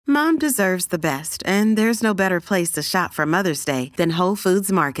Mom deserves the best, and there's no better place to shop for Mother's Day than Whole Foods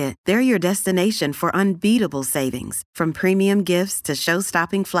Market. They're your destination for unbeatable savings, from premium gifts to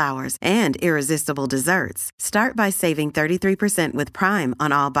show-stopping flowers and irresistible desserts. Start by saving 33% with Prime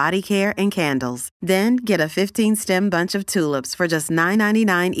on all body care and candles. Then get a 15-stem bunch of tulips for just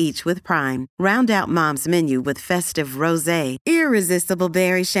 $9.99 each with Prime. Round out Mom's menu with festive rosé, irresistible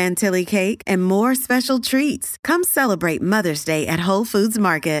berry chantilly cake, and more special treats. Come celebrate Mother's Day at Whole Foods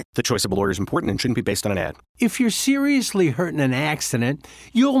Market. The choice of a lawyer is important and shouldn't be based on an ad. If you're seriously hurt in an accident,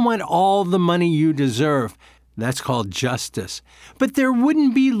 you'll want all the money you deserve. That's called justice. But there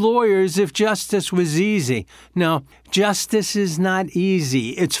wouldn't be lawyers if justice was easy. No, justice is not easy.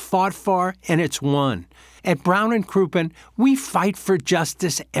 It's fought for and it's won. At Brown & Crouppen, we fight for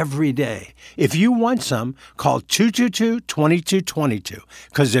justice every day. If you want some, call 222-2222,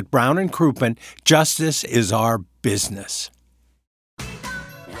 because at Brown & Crouppen, justice is our business.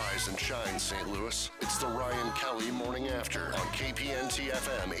 Rise and shine, St. Louis. It's the Ryan Kelly Morning After on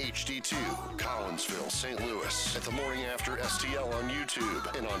KPNT-FM HD2, Collinsville, St. Louis. At the Morning After STL on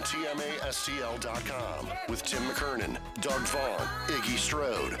YouTube and on TMASTL.com with Tim McKernan, Doug Vaughn, Iggy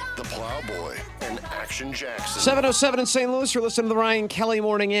Strode, The Plowboy, and Action Jackson. 7:07 in St. Louis. You're listening to the Ryan Kelly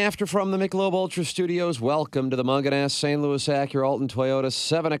Morning After from the Michelob Ultra Studios. Welcome to the Munganess St. Louis Acura Alton Toyota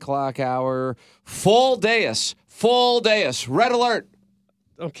 7 o'clock hour. Full dais. Red alert.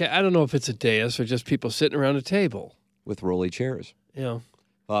 Okay, I don't know if it's a dais or just people sitting around a table. With rolly chairs. Yeah.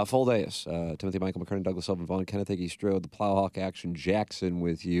 Full dais. Timothy Michael McKernan, Douglas Elvin Vaughn, Kenneth Iggy Strode, the Plowhawk Action Jackson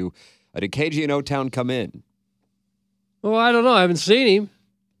with you. Did KG and O-Town come in? Well, I don't know. I haven't seen him.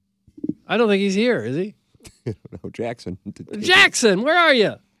 I don't think he's here, is he? No, Jackson. Jackson, where are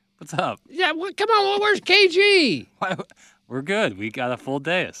you? What's up? Yeah, come on. Where's KG? We're good. We got a full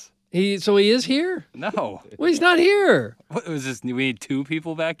dais. So he is here? No. Well, he's not here. What was this? We need two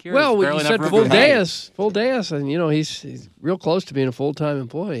people back here? Well, There's you barely said enough full room for me. dais, and he's real close to being a full-time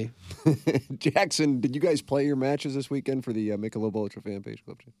employee. Jackson, did you guys play your matches this weekend for the Michelob Ultra Fan Page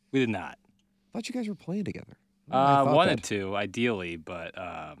Club? We did not. I thought you guys were playing together. Wanted to, ideally, but,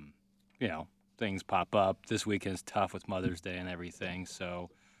 things pop up. This weekend's tough with Mother's Day and everything, so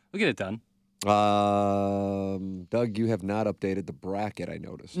we'll get it done. Doug, you have not updated the bracket, I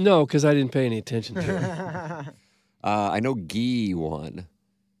noticed. No, because I didn't pay any attention to it. I know Guy won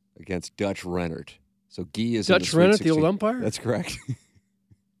against Dutch Rennert. So Guy is Dutch in the Rennert, Sweet the old 16. umpire? That's correct.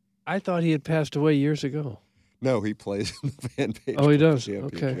 I thought he had passed away years ago. No, he plays in the Fan Page. Oh, he does?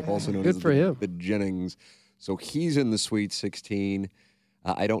 Championship, Okay. also known Good as for him. the Jennings. So he's in the Sweet 16.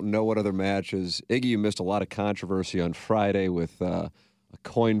 I don't know what other matches. Iggy, you missed a lot of controversy on Friday with a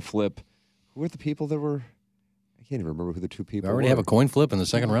coin flip. Who were the people that were? I can't even remember who the two people We already were. have a coin flip in the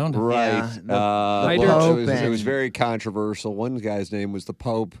second round. Right. Pope it was very controversial. One guy's name was the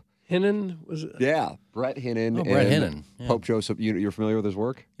Pope. Hinnon was it? Yeah, Brett Hinnon. Oh, Brett and Hinnon. Yeah. Pope Joseph. You're familiar with his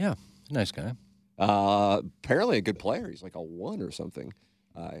work? Yeah, nice guy. Apparently a good player. He's like a 1 or something.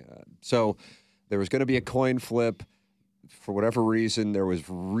 So there was going to be a coin flip. For whatever reason, there was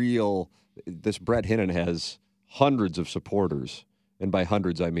this Brett Hinnon has hundreds of supporters. And by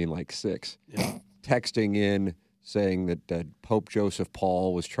hundreds, I mean like 6. Yeah. Texting in saying that Pope Joseph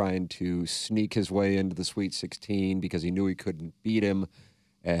Paul was trying to sneak his way into the Sweet 16 because he knew he couldn't beat him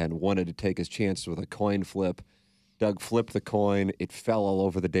and wanted to take his chances with a coin flip. Doug flipped the coin. It fell all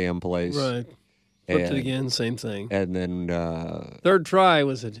over the damn place. Right. Flipped it again, same thing. And then third try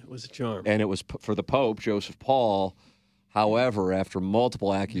was a charm. And it was for the Pope, Joseph Paul. However, after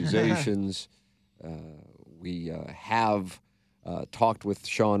multiple accusations, we have talked with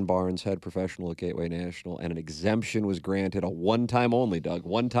Sean Barnes, head professional at Gateway National, and an exemption was granted, a one-time only, Doug,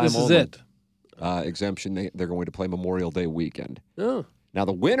 one-time This only. is it. Exemption. They're going to play Memorial Day weekend. Oh. Now,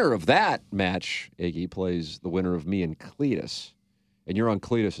 the winner of that match, Iggy, plays the winner of me and Cletus. And you're on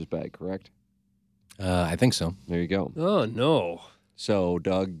Cletus's bag, correct? I think so. There you go. Oh, no. So,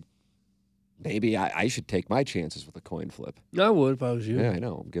 Doug, maybe I should take my chances with a coin flip. I would if I was you. Yeah, I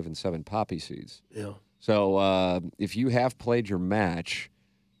know. I'm giving 7 poppy seeds. Yeah. So if you have played your match,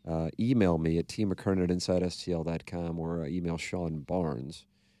 email me at tmccurnan@InsideSTL.com or email Sean Barnes,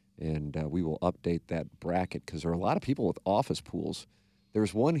 and we will update that bracket because there are a lot of people with office pools.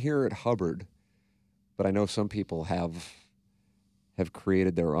 There's one here at Hubbard, but I know some people have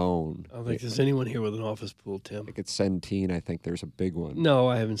created their own. I don't think there's anyone here with an office pool, Tim. Like at Centene, I think there's a big one. No,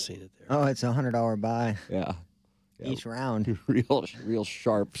 I haven't seen it there. Oh, it's $100 buy. Yeah. Each round. Real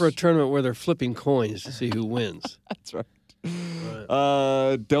sharp. For a tournament where they're flipping coins to see who wins. That's right.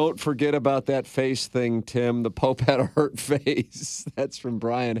 Don't forget about that face thing, Tim. The Pope had a hurt face. That's from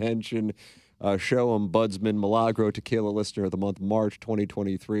Brian Henshin. Show 'em Budsman Milagro Tequila Listener of the Month, March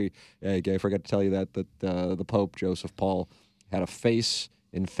 2023. I forgot to tell you that the Pope, Joseph Paul, had a face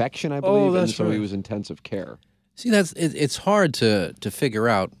infection, I believe, and so he was intensive care. See, it's hard to figure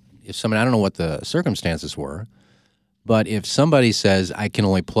out if somebody, I don't know what the circumstances were, but if somebody says, I can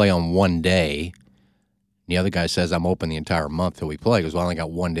only play on one day, the other guy says, I'm open the entire month till we play. He goes, well, I only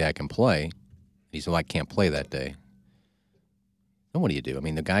got one day I can play. He said, well, I can't play that day. Then what do you do? I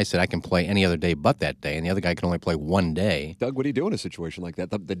mean, the guy said I can play any other day but that day, and the other guy can only play one day. Doug, what do you do in a situation like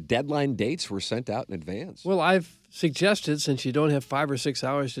that? The deadline dates were sent out in advance. Well, I've suggested, since you don't have 5 or 6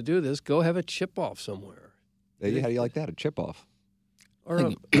 hours to do this, go have a chip-off somewhere. How do you like that, a chip-off?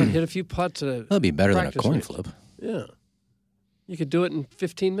 Or hit a few putts at a That'd be better than a practice coin range. flip. Yeah. You could do it in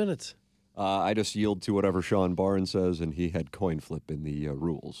 15 minutes. I just yield to whatever Sean Barnes says, and he had coin flip in the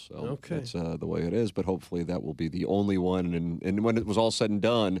rules. So Okay. that's the way it is, but hopefully that will be the only one. And when it was all said and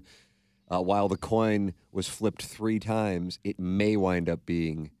done, while the coin was flipped 3 times, it may wind up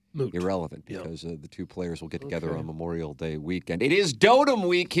being Moot. irrelevant because the 2 players will get together on Memorial Day weekend. It is Dotem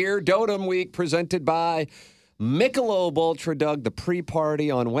Week here. Dotem Week presented by Michelob Ultra, Doug. The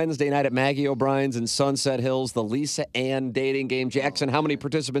pre-party on Wednesday night at Maggie O'Brien's in Sunset Hills. The Lisa Ann dating game. Jackson, how many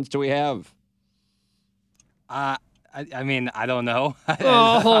participants do we have? I mean, I don't know.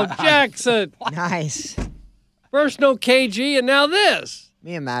 Oh, Jackson. Nice. First no KG, and now this.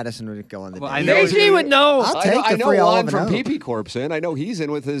 Me and Madison would go on the Well, date. I know KG would know. I'll take I the know free Juan olive from and oak. PP Corp's in. I know he's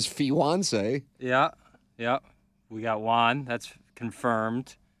in with his fiancé. Yeah. We got Juan. That's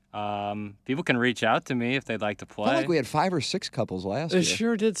confirmed. People can reach out to me if they'd like to I play. felt like we had 5 or 6 couples last It year.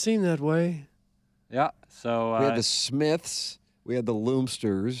 sure did seem that way. Yeah. So We had the Smiths. We had the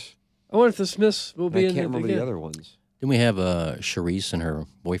Loomsters. I wonder if the Smiths will And be I in can't it remember again. the other ones. Didn't we have Charisse and her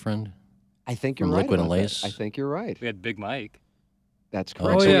boyfriend? I think you're From right. Liquid and about that. Lace? I think you're right. we had Big Mike. That's Oh,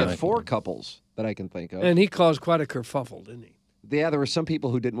 correct. So yeah. we had 4 couples that I can think of. And he caused quite a kerfuffle, didn't he? Yeah, there were some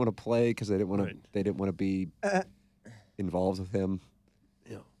people who didn't want to play because they didn't want to. Right. They didn't want to be involved with him.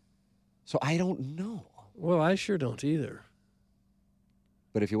 Yeah. So I don't know. Well, I sure don't either.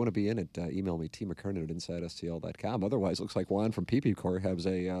 But if you want to be in it, email me tmckernan at InsideSTL.com. Otherwise, it looks like Juan from PP Corp has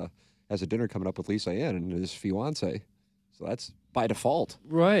a dinner coming up with Lisa Ann and his fiance. So that's by default.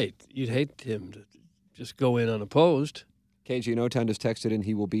 Right. You'd hate him to just go in unopposed. KG Notan just texted in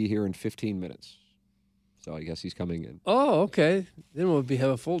he will be here in 15 minutes. So I guess he's coming in. Oh, okay. Then we'll have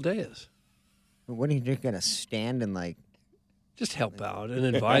a full dais. What are you just going to stand and like Just help out in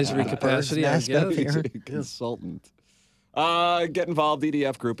advisory capacity, I Bird's nest up guess. here. He's a consultant. Get involved.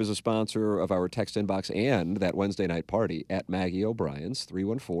 EDF Group is a sponsor of our text inbox and that Wednesday night party at Maggie O'Brien's,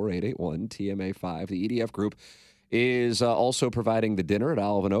 314-881-TMA5. The EDF Group is also providing the dinner at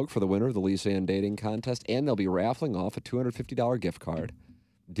Olive and Oak for the winner of the Lisa Ann Dating Contest, and they'll be raffling off a $250 gift card.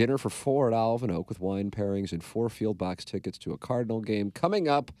 Dinner for 4 at Olive and Oak with wine pairings and 4 field box tickets to a Cardinal game coming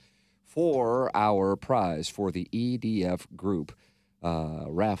up for our prize for the EDF Group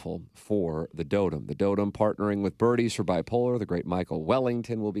raffle for the Dotem. The Dotem partnering with Birdies for Bipolar. The great Michael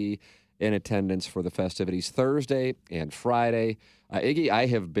Wellington will be in attendance for the festivities Thursday and Friday. Iggy, I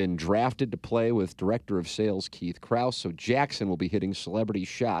have been drafted to play with Director of Sales Keith Krause, so Jackson will be hitting celebrity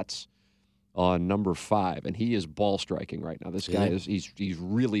shots on number 5, and he is ball striking right now. This guy is he's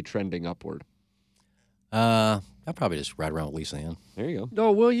really trending upward. I'll probably just ride around with Lisa Ann. There you go.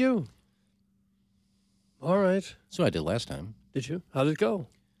 No, will you? All right. That's what I did last time. Did you? How did it go?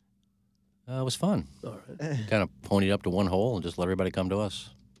 It was fun. All right. Kind of ponied up to one hole and just let everybody come to us.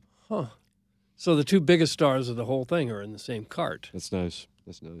 Huh. So the 2 biggest stars of the whole thing are in the same cart. That's nice.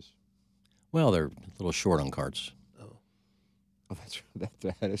 That's nice. Well, they're a little short on carts. Oh, that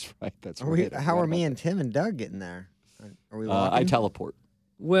is right. That's Are right. we, how are me and Tim and Doug getting there? Are we walking? I teleport.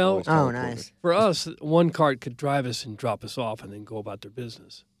 Well, Always Oh, teleported. nice. for us, one cart could drive us and drop us off and then go about their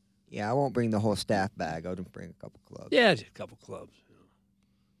business. Yeah, I won't bring the whole staff bag. I'll just bring a couple clubs. Yeah, just a couple clubs.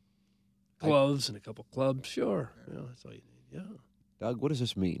 Gloves and a couple clubs, sure. Yeah, that's all you need. Yeah. Doug, what does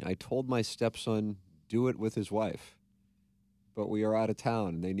this mean? I told my stepson do it with his wife, but we are out of town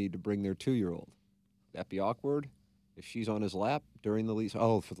and they need to bring their 2-year-old. That be awkward if she's on his lap during the Lisa.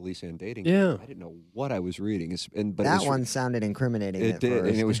 Oh, for the Lisa Ann dating. Yeah. I didn't know what I was reading. But That it was, one sounded incriminating. it at did,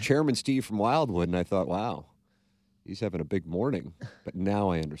 first. and it was Chairman Steve from Wildwood, and I thought, wow, he's having a big morning. But now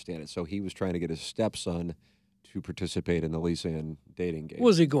I understand it. So he was trying to get his stepson to participate in the Lisa Ann dating game.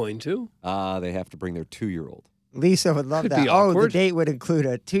 Was he going to? They have to bring their 2-year-old. Lisa would love Could that. be Oh, the awkward. date would include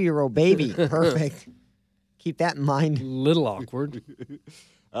a 2-year-old baby. Perfect. Keep that in mind. Little awkward.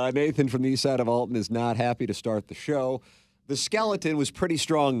 Nathan from the east side of Alton is not happy to start the show. The skeleton was pretty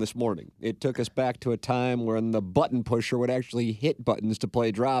strong this morning. It took us back to a time when the button pusher would actually hit buttons to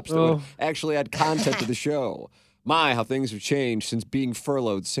play drops that would actually add content to the show. My, how things have changed since being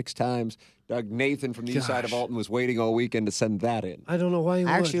furloughed 6 times. Doug, Nathan from the east side of Alton was waiting all weekend to send that in. I don't know why you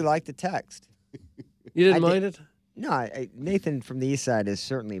I actually like the text. You didn't mind it? No, Nathan from the east side is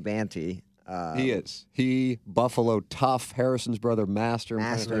certainly Banty. He is. He, Buffalo Tough, Harrison's brother, Master.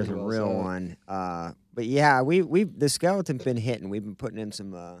 Master is a real one. But yeah, we the skeleton's been hitting. We've been putting in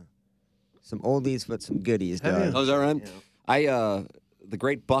some oldies, but some goodies, Doug. Oh, is that right? The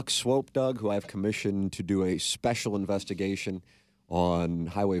great Buck Swope, Doug, who I've commissioned to do a special investigation on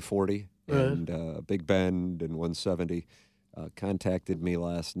Highway 40 and Big Bend and 170, contacted me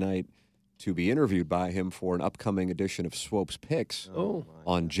last night to be interviewed by him for an upcoming edition of Swope's Picks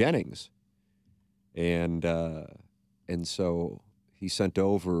on Jennings. And so he sent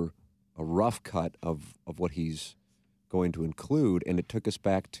over a rough cut of what he's going to include, and it took us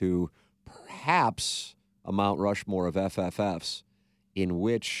back to perhaps a Mount Rushmore of FFFs, in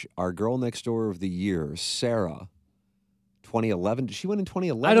which our girl next door of the year, Sarah, 2011, did she win in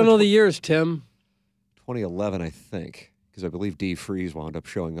 2011? I don't know the years, Tim. 2011, I think, because I believe Dee Freeze wound up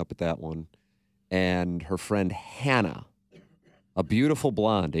showing up at that one. And her friend Hannah, a beautiful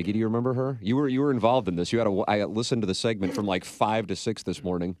blonde. Iggy, do you remember her? You were involved in this. I listened to the segment from like 5 to 6 this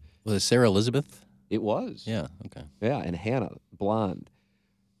morning. Was it Sarah Elizabeth? It was. Yeah, okay. Yeah, and Hannah, blonde.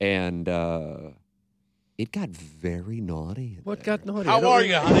 And it got very naughty. What got naughty? How are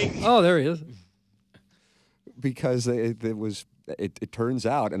you, honey? Oh, there he is. Because it turns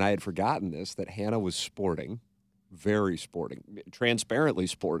out, and I had forgotten this, that Hannah was sporting, very sporting, transparently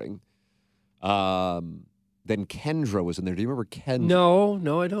sporting. Then Kendra was in there. Do you remember Kendra?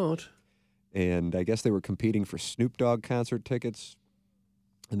 No, I don't. And I guess they were competing for Snoop Dogg concert tickets,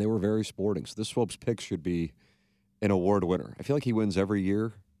 and they were very sporting. So this Swope's Pick should be an award winner. I feel like he wins every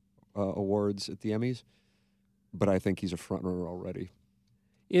year awards at the Emmys, but I think he's a front runner already.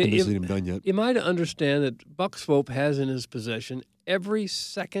 I haven't seen him done yet. Am I to understand that Buck Swope has in his possession every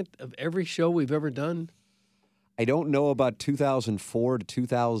second of every show we've ever done? I don't know about 2004 to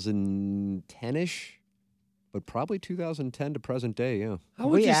 2010-ish, but probably 2010 to present day, yeah. How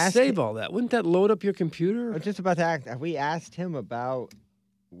would you save all that? Wouldn't that load up your computer? I was just about to ask. Have we asked him about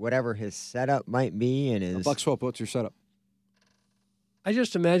whatever his setup might be and his... Buck Swope, what's your setup? I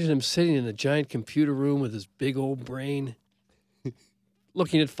just imagine him sitting in a giant computer room with his big old brain,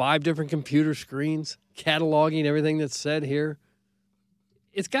 looking at 5 different computer screens, cataloging everything that's said here.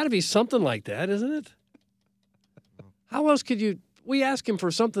 It's got to be something like that, isn't it? How else could you... We asked him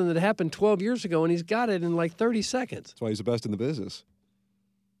for something that happened 12 years ago, and he's got it in like 30 seconds. That's why he's the best in the business.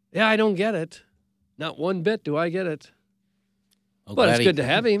 Yeah, I don't get it. Not one bit do I get it. But it's good to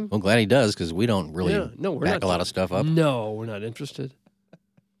have him. I'm glad he does, because we don't really we're back not a lot of stuff up. No, we're not interested.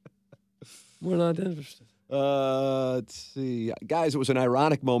 We're not interested. Let's see. Guys, it was an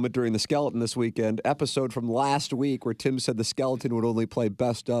ironic moment during the Skeleton this weekend. Episode from last week where Tim said the Skeleton would only play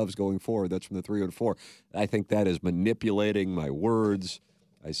best ofs going forward. That's from the 304. I think that is manipulating my words.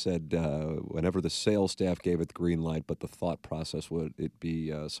 I said whenever the sales staff gave it the green light, but the thought process would it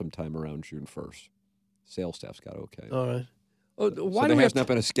be sometime around June 1st. Sales staff's got okay. All right. So there has not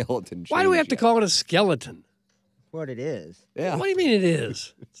been a skeleton. Why do we have to call it a skeleton? What it is. Yeah. What do you mean it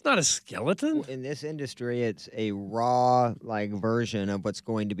is? It's not a skeleton. In this industry, it's a raw version of what's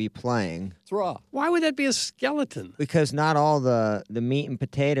going to be playing. It's raw. Why would that be a skeleton? Because not all the meat and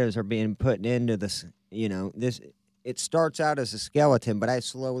potatoes are being put into this. This. It starts out as a skeleton, but I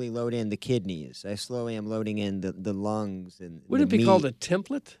slowly load in the kidneys. I slowly am loading in the lungs and. Wouldn't it be called a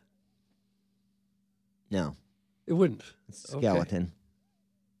template? No, it wouldn't. It's a skeleton.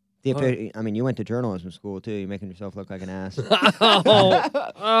 Okay. You went to journalism school, too. You're making yourself look like an ass.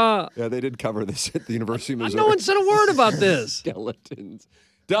 Yeah, they did cover this at the University of Missouri. No one said a word about this. Skeletons.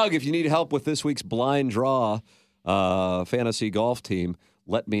 Doug, if you need help with this week's blind draw fantasy golf team,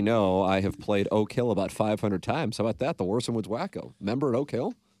 let me know. I have played Oak Hill about 500 times. How about that? The Worson Woods Wacko. Member at Oak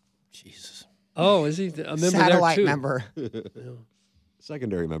Hill? Jesus. Oh, is he a member Satellite there, too? member. Yeah.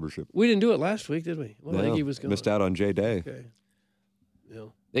 Secondary membership. We didn't do it last week, did we? Well, no, I think he was going. Missed out on Jay Day. Okay. Yeah.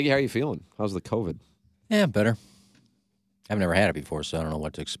 Iggy, how are you feeling? How's the COVID? Yeah, better. I've never had it before, so I don't know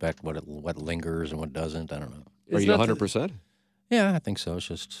what to expect, what lingers and what doesn't. I don't know. Are you 100%? Yeah, I think so. It's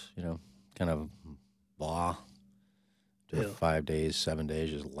just, kind of blah. 5 days, 7 days,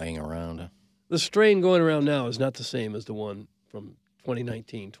 just laying around. The strain going around now is not the same as the one from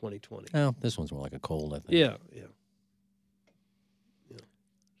 2019, 2020. No, this one's more like a cold, I think. Yeah.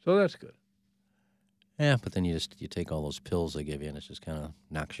 So that's good. Yeah, but then you take all those pills they give you, and it just kind of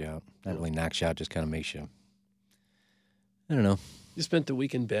knocks you out. Not really knocks you out, just kind of makes you, I don't know. You spent the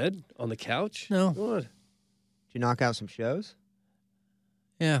week in bed on the couch? No. What? Did you knock out some shows?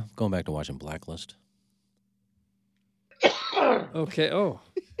 Yeah, going back to watching Blacklist. Okay. Oh.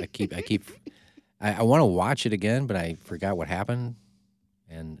 I want to watch it again, but I forgot what happened,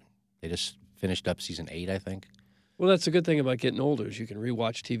 and they just finished up season 8, I think. Well, that's the good thing about getting older is you can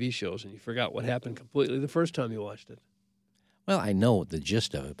rewatch TV shows and you forgot what happened completely the first time you watched it. Well, I know the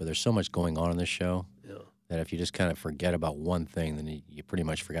gist of it, but there's so much going on in this show Yeah. that if you just kind of forget about one thing, then you pretty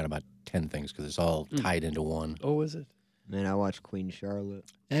much forgot about 10 things because it's all tied into one. Oh, is it? Man, I watched Queen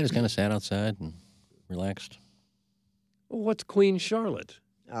Charlotte. And I just kind of sat outside and relaxed. Well, what's Queen Charlotte?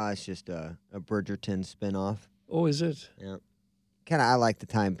 It's just a Bridgerton spinoff. Oh, is it? Yeah. Kind of, I like the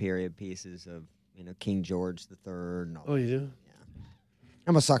time period pieces of, King George III. And all Oh, you do? Yeah.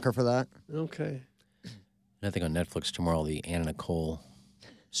 I'm a sucker for that. Okay. And I think on Netflix tomorrow, the Anna Nicole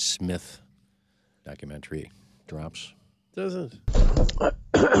Smith documentary drops. Does it?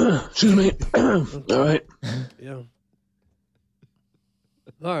 Excuse me. All right. Yeah.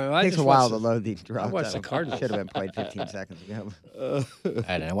 All right. Takes a while to load these drops. I watched the Cardinals. Should have been played 15 seconds ago.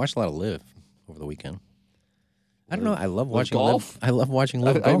 I watched a lot of Live over the weekend. I don't know. I love watching golf? Live. I love watching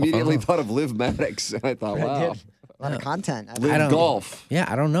Live I golf. immediately don't know. thought of Liv Maddox, and I thought, wow. A lot of content. Live golf. Yeah,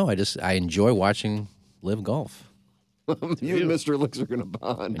 I don't know. I enjoy watching Live golf. You and Mr. Licks are going to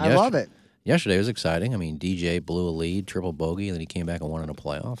bond. I love it. Yesterday was exciting. I mean, DJ blew a lead, triple bogey, and then he came back and won in a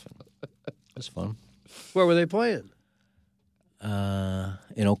playoff. It was fun. Where were they playing?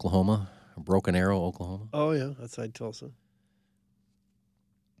 In Oklahoma, Broken Arrow, Oklahoma. Oh, yeah. Outside Tulsa.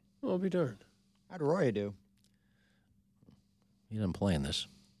 Oh, I'll be darned. How'd Roy do? He didn't play in this.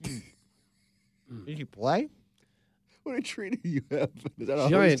 Did you play? What a treat you have. Is that a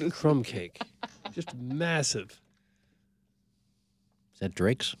Giant hostess? crumb cake. Just massive. Is that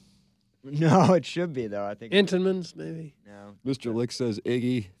Drake's? No, it should be, though. I think. Entenmann's, maybe? No. Mr. Lick says,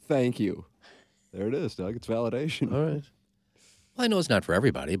 Iggy, thank you. There it is, Doug. It's validation. All right. Well, I know it's not for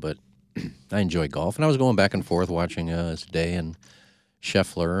everybody, but I enjoy golf. And I was going back and forth watching Day and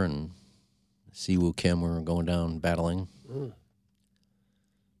Scheffler and Siwoo Kim were going down battling.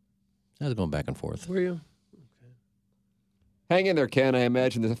 I was going back and forth. Were you? Hang in there, Ken. I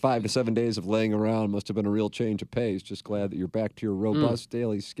imagine the 5 to 7 days of laying around must have been a real change of pace. Just glad that you're back to your robust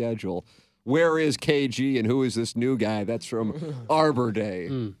daily schedule. Where is KG and who is this new guy? That's from Arbor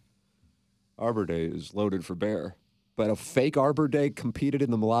Day. Arbor Day is loaded for bear. But a fake Arbor Day competed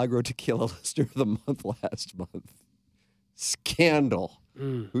in the Milagro Tequila Lister of the Month last month. Scandal.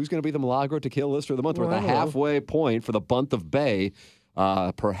 Who's going to be the Milagro Tequila Lister of the Month? Well, We're at I the don't know. halfway point for the month of Bay.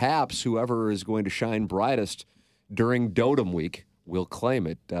 Perhaps whoever is going to shine brightest during Dotem Week will claim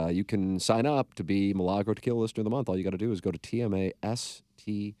it. You can sign up to be Milagro Tequila Lister of the Month. All you got to do is go to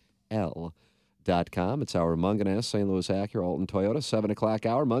TMASTL.com. It's our Munganess, St. Louis Acura, Alton Toyota, 7 o'clock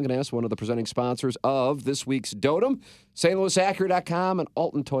hour. Munganess, one of the presenting sponsors of this week's Dotem. StLouisAcura.com and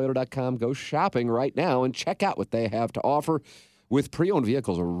AltonToyota.com. Go shopping right now and check out what they have to offer. With pre-owned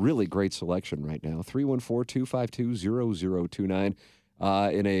vehicles, a really great selection right now. 314-252-0029.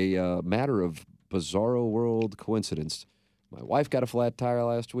 In a matter of bizarro world coincidence, my wife got a flat tire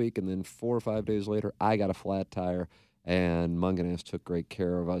last week, and then 4 or 5 days later, I got a flat tire, and Munganess took great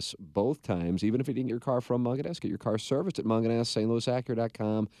care of us both times. Even if you didn't get your car from Munganess, get your car serviced at Munganess,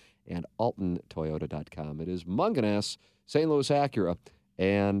 StLouisAcura.com, and AltonToyota.com. It is Munganess, St. Louis Acura,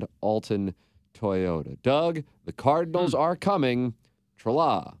 and Alton Toyota. Doug, the Cardinals are coming.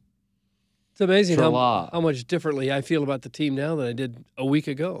 Tra-la. It's amazing Tra-la. how much differently I feel about the team now than I did a week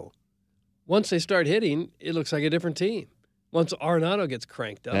ago. Once they start hitting, it looks like a different team. Once Arenado gets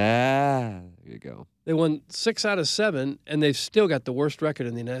cranked up. There you go. They won 6 out of 7, and they've still got the worst record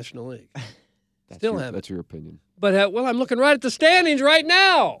in the National League. Still have it. That's your opinion. But, well, I'm looking right at the standings right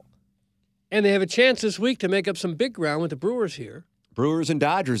now. And they have a chance this week to make up some big ground with the Brewers here. Brewers and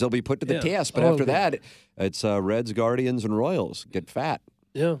Dodgers, they'll be put to the test. But after that, it's Reds, Guardians, and Royals. Get fat.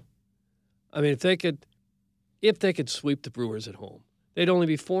 Yeah. I mean, if they could sweep the Brewers at home, they'd only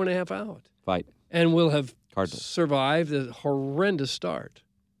be 4.5 out. Fight. And will have Cardinals. survived a horrendous start.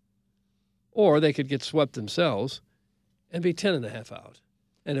 Or they could get swept themselves and be 10.5 out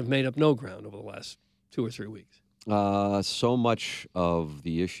and have made up no ground over the last 2 or 3 weeks. So much of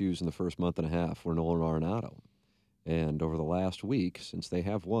the issues in the first month and a half were Nolan Arenado. And over the last week, since they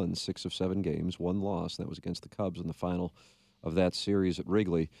have won 6 of 7 games, 1 loss, that was against the Cubs in the final of that series at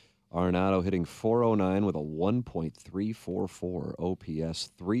Wrigley, Arenado hitting .409 with a 1.344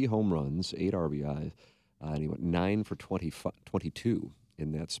 OPS, 3 home runs, 8 RBIs, and he went 9 for 22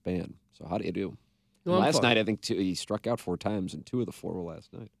 in that span. So how do you do? No, I'm last fine. night, I think he struck out 4 times, and 2 of the 4 were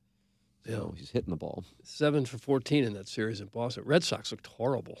last night. So he's hitting the ball. 7 for 14 in that series in Boston. Red Sox looked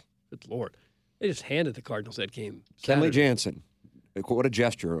horrible. Good Lord. They just handed the Cardinals that game. Kenley Jansen. What a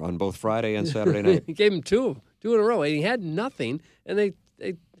gesture on both Friday and Saturday night. He gave him two in a row, and he had nothing, and they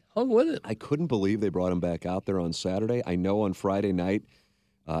hung with it. I couldn't believe they brought him back out there on Saturday. I know on Friday night,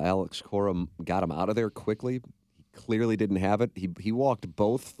 Alex Cora got him out of there quickly. He clearly didn't have it. He walked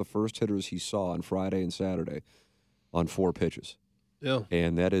both the first hitters he saw on Friday and Saturday on 4 pitches. Yeah.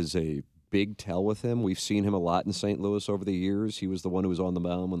 And that is a big tell with him. We've seen him a lot in St. Louis over the years. He was the one who was on the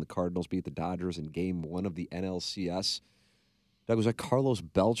mound when the Cardinals beat the Dodgers in Game 1 of the NLCS. Doug, was that Carlos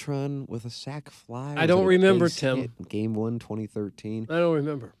Beltran with a sac fly? I don't remember, base Tim. hit in Game 1, 2013. I don't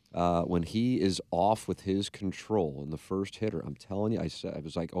remember. When he is off with his control in the first hitter, I'm telling you, I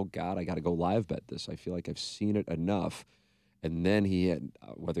was like, oh, God, I got to go live bet this. I feel like I've seen it enough. And then he had,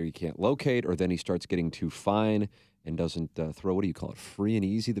 whether he can't locate or then he starts getting too fine and doesn't throw, what do you call it, free and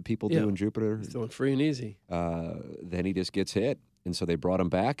easy that people do in Jupiter? He's throwing free and easy. Then he just gets hit. And so they brought him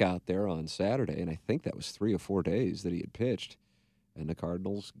back out there on Saturday, and I think that was 3 or 4 days that he had pitched. And the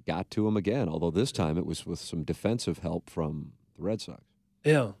Cardinals got to him again, although this time it was with some defensive help from the Red Sox.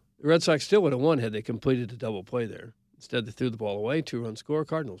 Yeah. The Red Sox still would have won had they completed the double play there. Instead, they threw the ball away, 2-run score,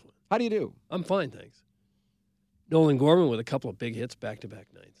 Cardinals win. How do you do? I'm fine, thanks. Nolan Gorman with a couple of big hits back-to-back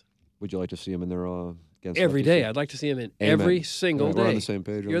nights. Would you like to see him in there against every lefties? day? I'd like to see him in Amen. every single All right, day. we're on the same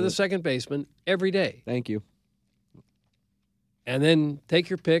page on You're the that. second baseman every day. Thank you. And then take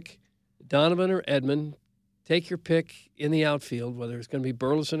your pick, Donovan or Edman. Take your pick in the outfield, whether it's going to be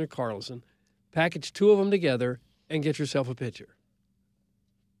Burleson or Carlson. Package 2 of them together and get yourself a pitcher.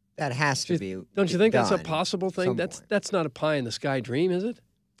 That has to be. Don't you think that's a done possible at thing? some That's not a pie in the sky dream, is it?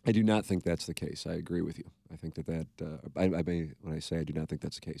 I do not think that's the case. I agree with you. I think that I mean, when I say I do not think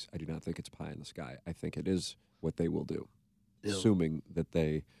that's the case, I do not think it's pie in the sky. I think it is what they will do, assuming that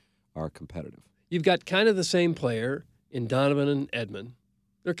they are competitive. You've got kind of the same player in Donovan and Edman.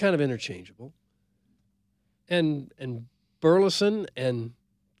 They're kind of interchangeable. And Burleson and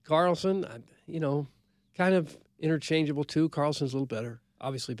Carlson, kind of interchangeable too. Carlson's a little better,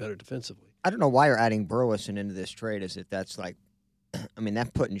 obviously better defensively. I don't know why you're adding Burleson into this trade as if that's like, I mean, that's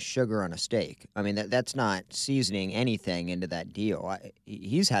putting sugar on a steak. I mean, that's not seasoning anything into that deal.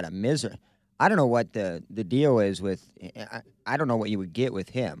 He's had a misery. I don't know what the deal is with – I don't know what you would get with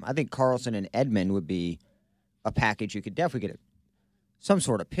him. I think Carlson and Edman would be a package you could definitely get some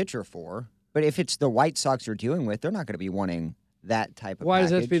sort of pitcher for. But if it's the White Sox you're dealing with, they're not going to be wanting that type of Why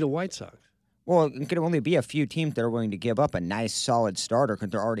package. does that be the White Sox? Well, it could only be a few teams that are willing to give up a nice, solid starter because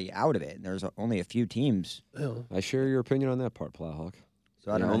they're already out of it. And there's only a few teams. Oh. I share your opinion on that part, Plowhawk.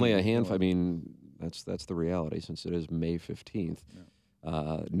 So I don't know only how a you handful. feel. I mean, that's the reality since it is May 15th.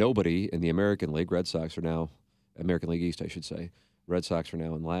 Nobody in the American League, Red Sox are now, American League East, I should say, Red Sox are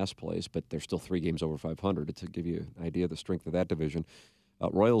now in last place, but they're still 3 games over 500 to give you an idea of the strength of that division.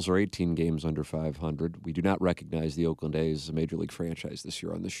 Royals are 18 games under 500. We do not recognize the Oakland A's as a major league franchise this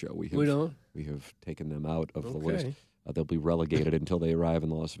year on this show. We don't? We have taken them out of the Okay. list. They'll be relegated until they arrive in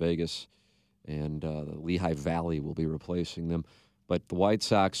Las Vegas, and the Lehigh Valley will be replacing them. But the White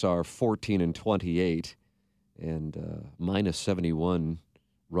Sox are 14-28 and minus 71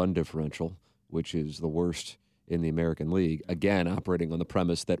 run differential, which is the worst in the American League. Again, operating on the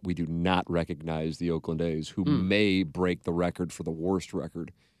premise that we do not recognize the Oakland A's, who may break the record for the worst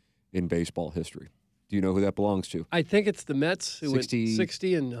record in baseball history. Do you know who that belongs to? I think it's the Mets who 60 went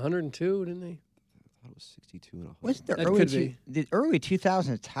 60 and 102, didn't they? I thought it was 62 and 100. Wasn't the That early could be. the early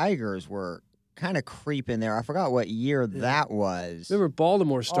 2000s Tigers were kind of creeping there. I forgot what year that was. Remember,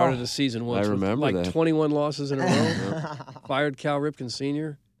 Baltimore started Oh. a season once I remember with like that. 21 losses in a row. Fired Cal Ripken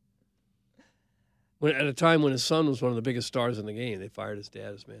Sr. At a time when his son was one of the biggest stars in the game. They fired his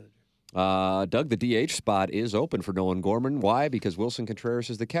dad as manager. Doug, the DH spot is open for Nolan Gorman. Why? Because Wilson Contreras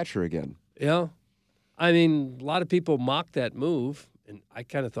is the catcher again. Yeah. I mean, a lot of people mocked that move, and I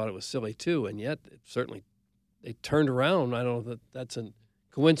kind of thought it was silly too, and yet certainly they turned around. I don't know if that's a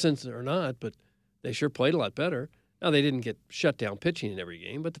coincidence or not, but they sure played a lot better. Now, they didn't get shut down pitching in every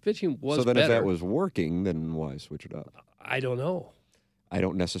game, but the pitching was So then better. if that was working, then why switch it up? I don't know. I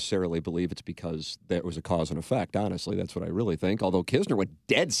don't necessarily believe it's because there was a cause and effect, honestly. That's what I really think. Although Kisner went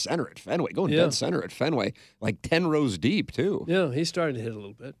dead center at Fenway, dead center at Fenway, like 10 rows deep, too. Yeah, he started to hit a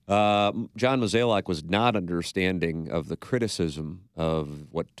little bit. John Mozeliak was not understanding of the criticism of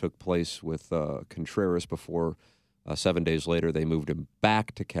what took place with Contreras before 7 days later they moved him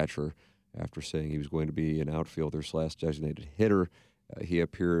back to catcher after saying he was going to be an outfielder / designated hitter. He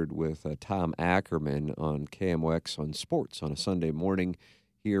appeared with Tom Ackerman on KMOX on Sports on a Sunday morning.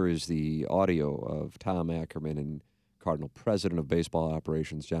 Here is the audio of Tom Ackerman and Cardinal President of Baseball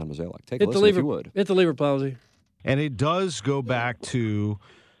Operations, John Mozeliak. Take a Hit the listen lever, if you would. hit the lever, Plowsy. And it does go back to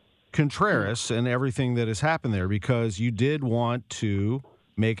Contreras and everything that has happened there, because you did want to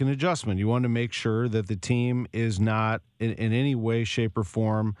make an adjustment. You want to make sure that the team is not in any way, shape, or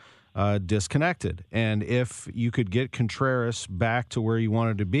form disconnected. And if you could get Contreras back to where you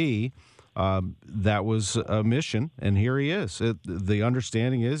wanted to be, that was a mission, and here he is. The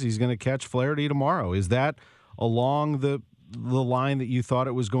understanding is he's going to catch Flaherty tomorrow. Is that along the line that you thought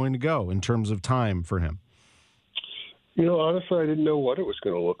it was going to go in terms of time for him? Honestly, I didn't know what it was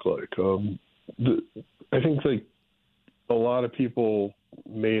going to look like. I think like a lot of people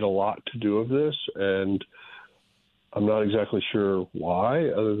made a lot to do of this, and I'm not exactly sure why,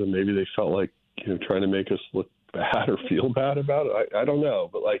 other than maybe they felt like trying to make us look bad or feel bad about it. I don't know,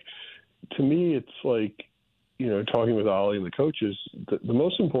 but like to me, it's like talking with Ollie and the coaches, the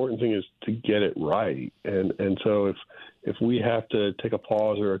most important thing is to get it right, and so if we have to take a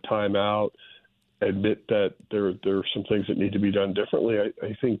pause or a timeout, admit that there are some things that need to be done differently,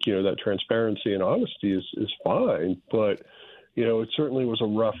 I think that transparency and honesty is fine, but it certainly was a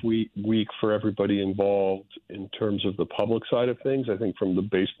rough week for everybody involved in terms of the public side of things. I think from the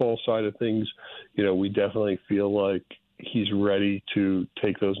baseball side of things, we definitely feel like he's ready to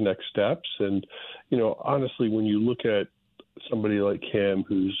take those next steps. And, honestly, when you look at somebody like him,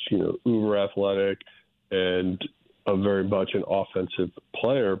 who's, uber athletic and very much an offensive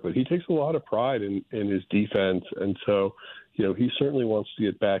player, but he takes a lot of pride in his defense. And so, he certainly wants to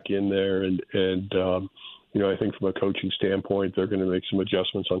get back in there. And I think from a coaching standpoint, they're going to make some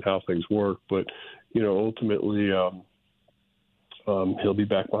adjustments on how things work. But, ultimately, he'll be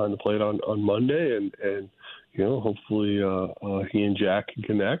back behind the plate on Monday. And hopefully he and Jack can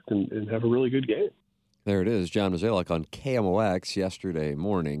connect and have a really good game. There it is, John Mozeliak on KMOX yesterday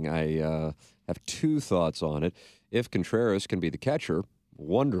morning. I have two thoughts on it. If Contreras can be the catcher,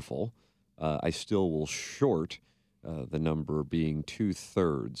 wonderful. I still will short the number being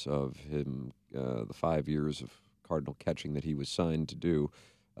 2/3 of him, the 5 years of Cardinal catching that he was signed to do.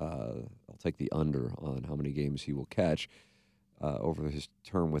 I'll take the under on how many games he will catch over his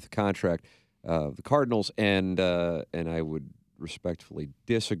term with the contract. The Cardinals, and I would respectfully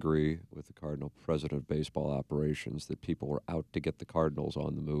disagree with the Cardinal President of Baseball Operations that people were out to get the Cardinals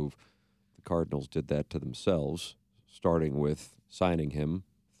on the move. The Cardinals did that to themselves, starting with signing him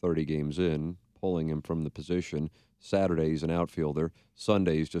 30 games in, pulling him from the position. Saturday he's an outfielder.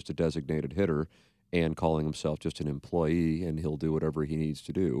 Sunday he's just a designated hitter, and calling himself just an employee, and he'll do whatever he needs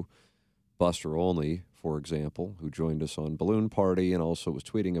to do. Buster Olney, for example, who joined us on Balloon Party and also was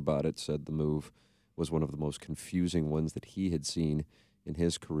tweeting about it, said the move was one of the most confusing ones that he had seen in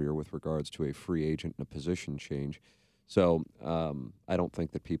his career with regards to a free agent and a position change. So I don't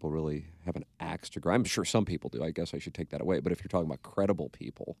think that people really have an axe to grind. I'm sure some people do. I guess I should take that away. But if you're talking about credible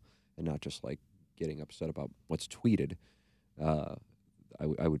people and not just like getting upset about what's tweeted,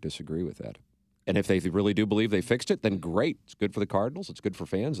 I would disagree with that. And if they really do believe they fixed it, then great. It's good for the Cardinals. It's good for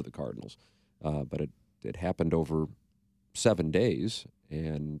fans of the Cardinals. But it happened over 7 days,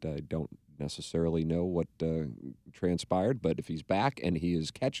 and I don't necessarily know what transpired. But if he's back and he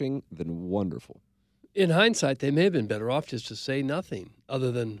is catching, then wonderful. In hindsight, they may have been better off just to say nothing,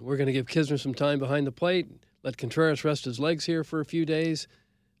 other than we're going to give Kisner some time behind the plate, let Contreras rest his legs here for a few days,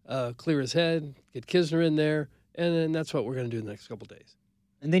 clear his head, get Kisner in there, and then that's what we're going to do in the next couple of days.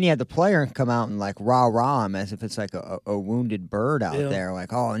 And then you had the player come out and like rah him as if it's like a wounded bird out there.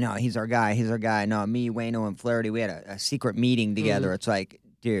 Like, oh, no, he's our guy. He's our guy. No, me, Waino, and Flaherty, we had a secret meeting together. Mm-hmm. It's like,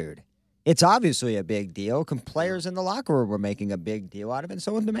 dude, it's obviously a big deal. Players in the locker room were making a big deal out of it, and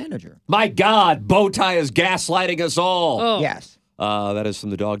so was the manager. My God, Bowtie is gaslighting us all. Oh. Yes. That is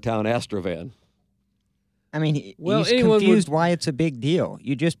from the Dogtown Astrovan. I mean, he's confused why it's a big deal.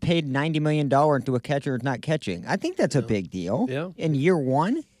 You just paid $90 million into a catcher who's not catching. I think that's a big deal. Yeah. In year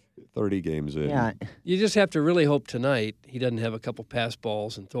one? 30 games in. Yeah. You just have to really hope tonight he doesn't have a couple pass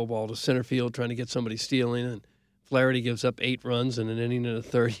balls and throw a ball to center field trying to get somebody stealing, and Flaherty gives up 8 runs in an inning and a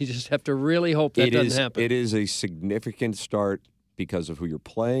third. You just have to really hope that doesn't happen. It is a significant start because of who you're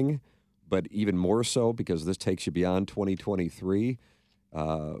playing, but even more so because this takes you beyond 2023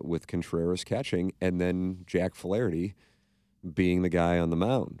 with Contreras catching and then Jack Flaherty being the guy on the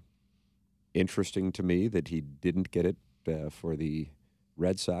mound. Interesting to me that he didn't get it for the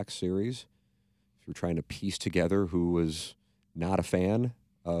Red Sox series. If you're trying to piece together who was not a fan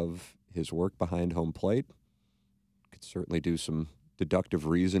of his work behind home plate, could certainly do some deductive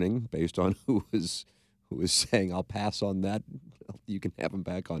reasoning based on who is saying, I'll pass on that. You can have him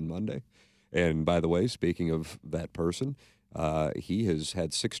back on Monday. And by the way, speaking of that person, he has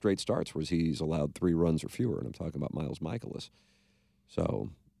had 6 straight starts where he's allowed 3 runs or fewer, and I'm talking about Miles Mikolas. So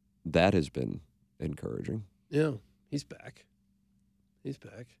that has been encouraging. Yeah, he's back. He's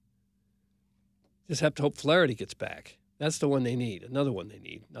back. Just have to hope Flaherty gets back. That's the one they need, another one they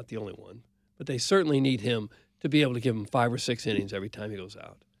need, not the only one. But they certainly need him to be able to give him 5 or 6 innings every time he goes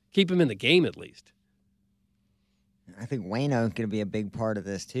out. Keep him in the game at least. I think Waino's going to be a big part of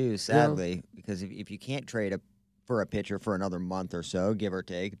this too, sadly, because if you can't trade for a pitcher for another month or so, give or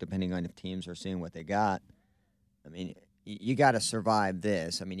take, depending on if teams are seeing what they got, I mean, you got to survive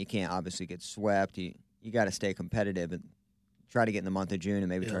this. I mean, you can't obviously get swept. You got to stay competitive and try to get in the month of June and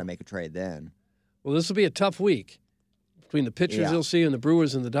maybe try to make a trade then. Well, this will be a tough week between the pitchers you'll see and the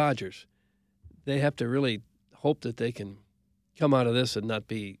Brewers and the Dodgers. They have to really hope that they can come out of this and not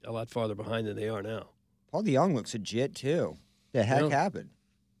be a lot farther behind than they are now. Paul DeJong looks legit, too. The heck happened?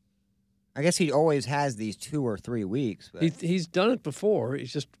 I guess he always has these 2 or 3 weeks. But He's done it before.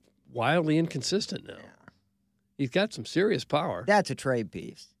 He's just wildly inconsistent now. Yeah. He's got some serious power. That's a trade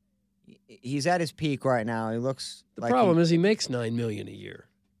piece. He's at his peak right now. He looks The problem is he makes $9 million a year.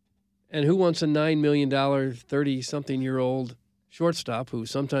 And who wants a $9 million, 30-something-year-old shortstop who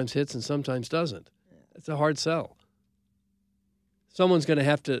sometimes hits and sometimes doesn't? It's a hard sell. Some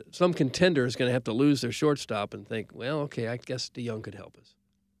contender is going to have to lose their shortstop and think, well, okay, I guess DeJong could help us.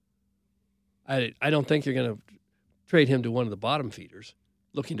 I don't think you're going to trade him to one of the bottom feeders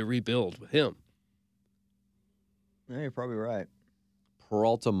looking to rebuild with him. Yeah, you're probably right.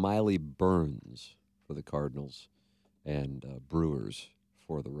 Peralta, Miley, Burns for the Cardinals and Brewers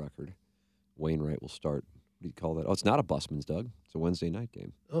for the record. Wainwright will start. What do you call that? Oh, it's not a Busman's, Doug. It's a Wednesday night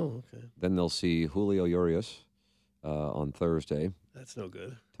game. Oh, okay. Then they'll see Julio Urias on Thursday. That's no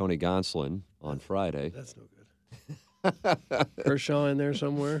good. Tony Gonsolin on Friday. That's no good. Kershaw in there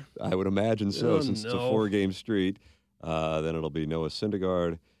somewhere? I would imagine so, since it's a 4-game streak. Then it'll be Noah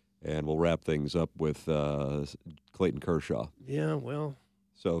Syndergaard, and we'll wrap things up with Clayton Kershaw. Yeah, well,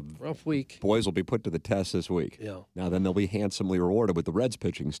 so rough week. Boys will be put to the test this week. Yeah. Now then they'll be handsomely rewarded with the Reds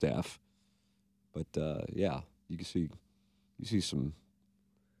pitching staff. But, you can see some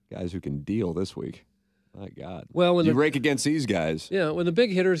guys who can deal this week. My God. Well, when you rake against these guys. Yeah, when the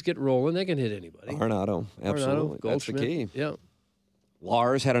big hitters get rolling, they can hit anybody. Arenado, absolutely. That's the key. Yeah.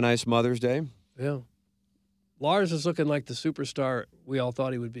 Lars had a nice Mother's Day. Yeah. Lars is looking like the superstar we all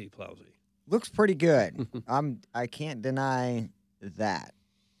thought he would be, Plowsy. Looks pretty good. I can't deny that.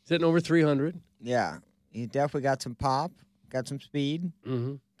 Sitting over 300. Yeah. He definitely got some pop, got some speed,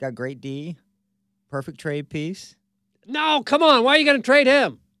 got great D, perfect trade piece. No, come on. Why are you going to trade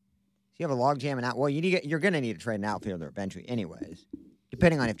him? You have a log jamming out. Well, you're going to need to trade an outfielder eventually anyways,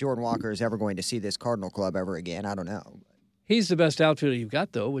 depending on if Jordan Walker is ever going to see this Cardinal club ever again. I don't know. He's the best outfielder you've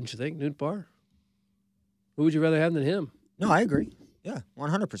got, though, wouldn't you think, Newt Barr? Who would you rather have than him? No, I agree. Yeah,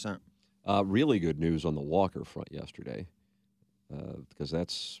 100%. Really good news on the Walker front yesterday, because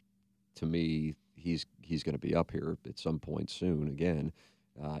that's, to me, he's going to be up here at some point soon again.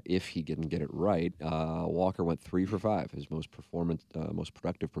 If he can get it right, Walker went 3 for 5, his most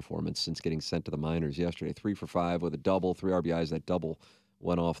productive performance since getting sent to the minors yesterday. 3 for 5 with a double, 3 RBIs. That double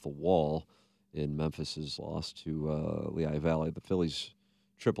went off the wall in Memphis's loss to Lehigh Valley, the Phillies'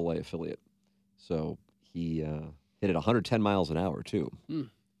 AAA affiliate. So he hit it 110 miles an hour too.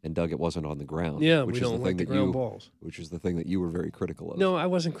 And Doug, it wasn't on the ground. Yeah, which we is don't the like thing the that ground balls. Which is the thing that you were very critical of. No, I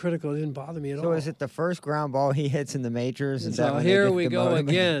wasn't critical. It didn't bother me at all. So is it the first ground ball he hits in the majors? Is that So when here we go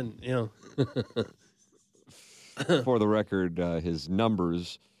again. For the record, his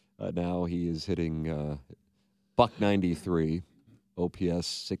numbers now, he is hitting .93, OPS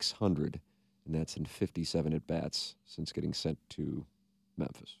 600, and that's in 57 at-bats since getting sent to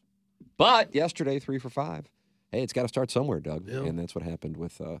Memphis. But yesterday, 3 for 5. Hey, it's got to start somewhere, Doug, and that's what happened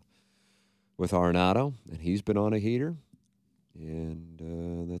with Arenado, and he's been on a heater,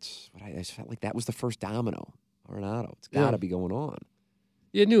 and that's what I felt like that was the first domino. Arenado, it's got to be going on.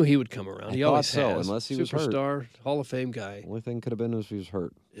 You knew he would come around. He always so, has. unless he was hurt. Superstar, Hall of Fame guy. Only thing could have been if he was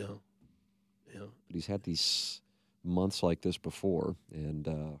hurt. Yeah. But he's had these months like this before,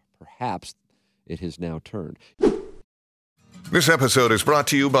 and perhaps it has now turned. This episode is brought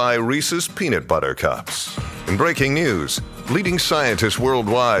to you by Reese's Peanut Butter Cups. In breaking news, leading scientists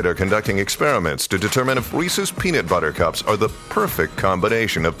worldwide are conducting experiments to determine if Reese's Peanut Butter Cups are the perfect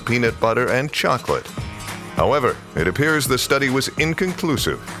combination of peanut butter and chocolate. However, it appears the study was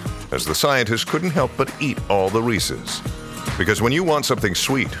inconclusive, as the scientists couldn't help but eat all the Reese's. Because when you want something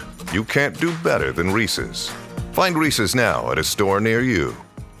sweet, you can't do better than Reese's. Find Reese's now at a store near you.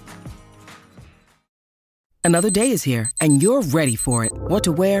 Another day is here, and you're ready for it. What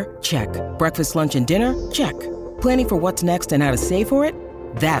to wear? Check. Breakfast, lunch, and dinner? Check. Planning for what's next and how to save for it?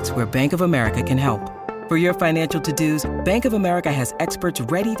 That's where Bank of America can help. For your financial to-dos, Bank of America has experts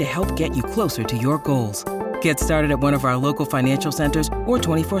ready to help get you closer to your goals. Get started at one of our local financial centers or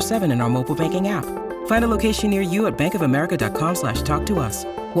 24/7 in our mobile banking app. Find a location near you at bankofamerica.com/talktous.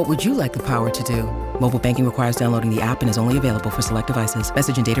 What would you like the power to do? Mobile banking requires downloading the app and is only available for select devices.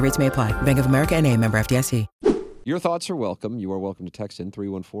 Message and data rates may apply. Bank of America N.A., member FDIC. Your thoughts are welcome. You are welcome to text in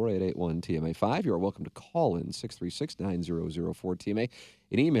 314-881-TMA5. You are welcome to call in 636-9004-TMA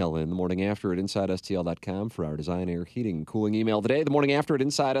and email in the morning after at InsideSTL.com for our Design Air Heating and Cooling email today. The morning after at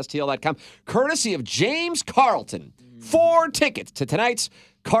InsideSTL.com, courtesy of James Carlton. 4 tickets to tonight's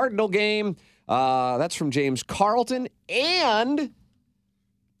Cardinal game. That's from James Carlton. And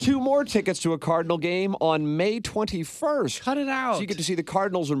 2 more tickets to a Cardinal game on May 21st. Cut it out. So you get to see the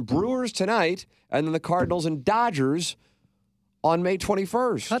Cardinals and Brewers tonight, and then the Cardinals and Dodgers on May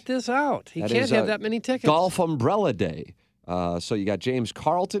 21st. Cut this out. He That can't is, have that many tickets. Golf Umbrella Day. So you got James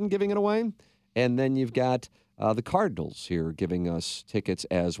Carlton giving it away, and then you've got the Cardinals here giving us tickets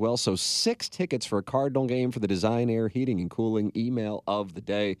as well. So 6 tickets for a Cardinal game for the Design Air Heating and Cooling email of the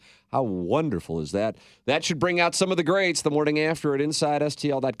day. How wonderful is that? That should bring out some of the greats the morning after at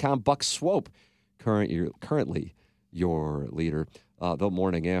InsideSTL.com. Buck Swope, currently your leader, the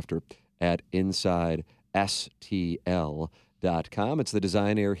morning after at InsideSTL.com. It's the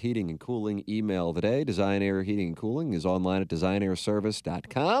Design Air Heating and Cooling email of the day. Design Air Heating and Cooling is online at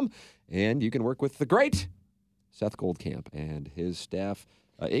designairservice.com, and you can work with the great Seth Goldcamp and his staff.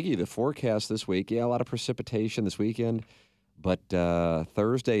 Iggy, the forecast this week, a lot of precipitation this weekend, but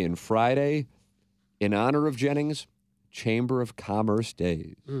Thursday and Friday, in honor of Jennings, Chamber of Commerce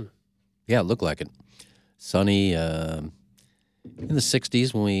days. Yeah, it looked like it. Sunny in the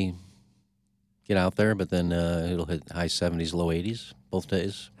 60s when we get out there, but then it'll hit high 70s, low 80s both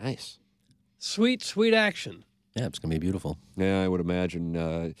days. Nice. Sweet, sweet action. Yeah, it's going to be beautiful. Yeah, I would imagine.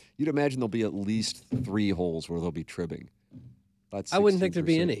 You'd imagine there'll be at least 3 holes where they'll be tribbing. I wouldn't think there'd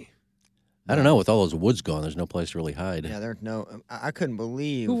be any. I don't know. With all those woods gone, there's no place to really hide. Yeah, there's no. I couldn't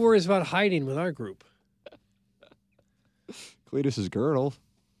believe. Who worries about hiding with our group? Cletus's girdle.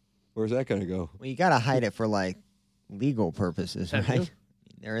 Where's that going to go? Well, you got to hide it for like legal purposes, Have right? you?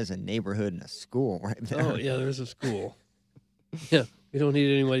 There is a neighborhood and a school right there. Oh, yeah, there's a school. Yeah, we don't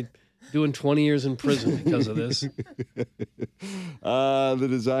need anybody doing 20 years in prison because of this. The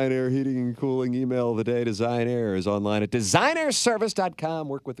Design Air Heating and Cooling email of the day. Design Air is online at designairservice.com.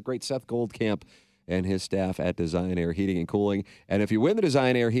 Work with the great Seth Goldcamp and his staff at Design Air Heating and Cooling. And if you win the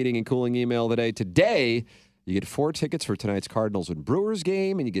Design Air Heating and Cooling email of the day today, you get 4 tickets for tonight's Cardinals and Brewers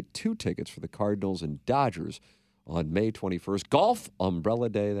game, and you get 2 tickets for the Cardinals and Dodgers on May 21st. Golf Umbrella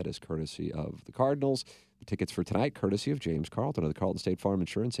Day, that is courtesy of the Cardinals. The tickets for tonight, courtesy of James Carlton of the Carlton State Farm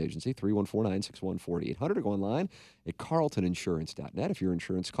Insurance Agency, 314-961-4800, or go online at carltoninsurance.net. If your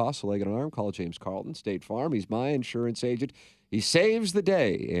insurance costs a leg and an arm, call James Carlton, State Farm. He's my insurance agent. He saves the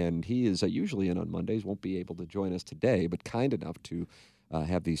day, and he is usually in on Mondays. Won't be able to join us today, but kind enough to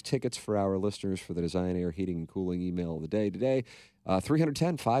have these tickets for our listeners for the Design Air Heating and Cooling email of the day today.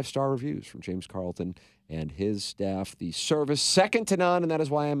 310 5-star reviews from James Carlton and his staff. The service second to none, and that is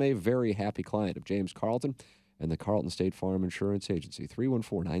why I'm a very happy client of James Carlton and the Carlton State Farm Insurance Agency.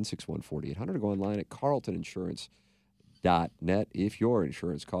 314-961-4800. Go online at carltoninsurance.net. If your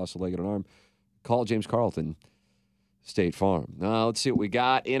insurance costs a leg and an arm, call James Carlton, State Farm. Now, let's see what we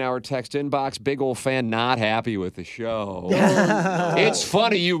got in our text inbox. Big old fan not happy with the show. It's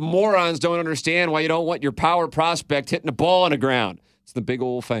funny, you morons don't understand why you don't want your power prospect hitting a ball on the ground. It's the big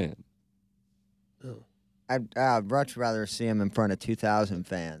old fan. I'd much rather see him in front of 2,000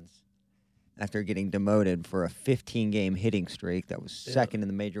 fans after getting demoted for a 15-game hitting streak that was second in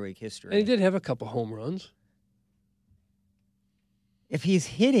the Major League history. And he did have a couple home runs. If he's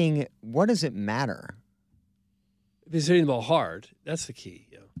hitting, what does it matter? If he's hitting the ball hard, that's the key.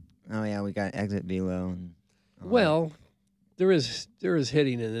 Yeah. Oh, yeah, we got exit velo. Well, there is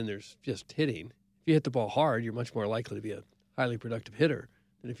hitting, and then there's just hitting. If you hit the ball hard, you're much more likely to be a highly productive hitter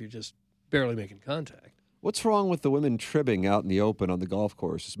than if you're just barely making contact. What's wrong with the women tribbing out in the open on the golf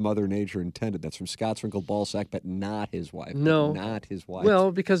course? It's Mother Nature intended. That's from Scott's Wrinkled Ballsack, but not his wife. No. Not his wife.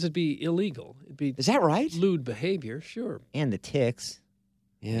 Well, because it'd be illegal. It'd be Is that right? Lewd behavior, sure. And the ticks.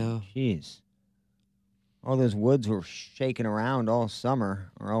 Yeah. Jeez. All those woods were shaking around all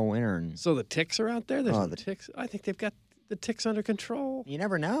summer or all winter. And So the ticks are out there? There's Oh, no the- ticks. I think they've got the ticks under control. you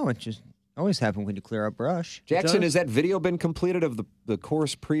never know. It just always happens when you clear up brush. Jackson, does. has that video been completed of the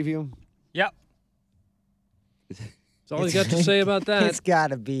course preview? Yep. That's all he's got to say about that. It's got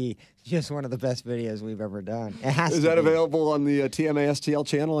to be just one of the best videos we've ever done. It has Is to that be. available on the TMA STL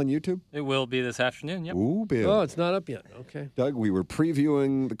channel on YouTube? It will be this afternoon. Yep. Ooh, Bill. Oh, it's not up yet. Okay. Doug, we were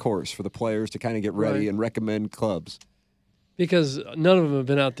previewing the course for the players to kind of get ready Right. and recommend clubs. Because none of them have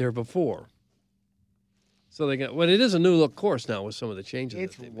been out there before. So they got. Well, it is a new look course now with some of the changes.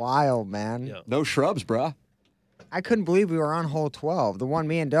 It's that they've wild, man. Yeah. No shrubs, bruh. I couldn't believe we were on hole 12, the one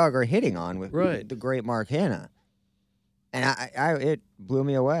me and Doug are hitting on with Right. the great Mark Hanna. And it blew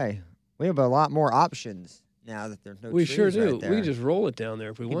me away. We have a lot more options now that there's no We trees sure do. right there. We can just roll it down there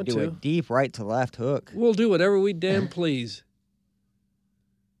if we You can want do to. a deep right to left hook. We'll do whatever we damn please.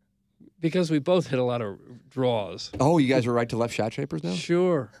 Because we both hit a lot of draws. Oh, you guys are right to left shot shapers now?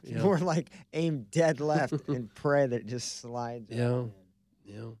 Sure. Yeah. More like aim dead left and pray that it just slides. Yeah.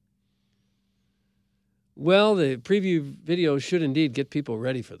 Yeah. Well, the preview video should indeed get people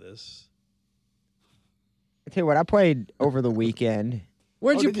ready for this. I tell you what, I played over the weekend.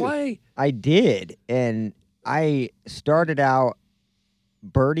 Where'd you play? I did, and I started out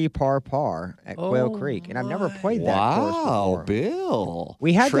birdie par at Quail Creek, and I've never played that course Wow, before. Bill.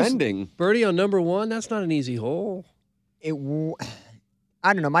 We had this- trending. Birdie on number 1. That's not an easy hole.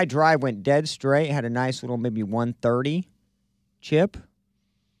 I don't know. My drive went dead straight. Had a nice little maybe 130 chip.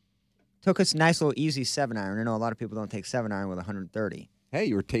 Took us a nice little easy 7-iron. I know a lot of people don't take 7-iron with 130. Hey,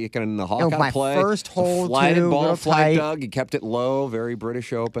 you were taking the Hawkeye my play. first hole, flighted too, ball, little flag tight. Doug. You kept it low, very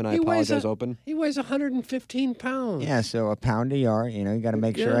British Open. I apologize, Open. He weighs 115 pounds. Yeah, so a pound a yard. You know, you got to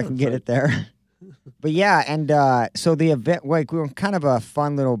make sure I Yeah, can get right. it there. But yeah, and so the event, like, we were kind of a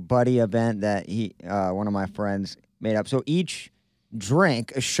fun little buddy event that one of my friends made up. So each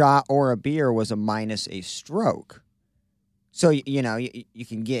drink, a shot or a beer, was a minus a stroke. So you know you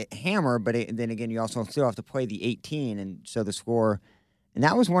can get hammered, but then again you also still have to play the 18, and so the score. And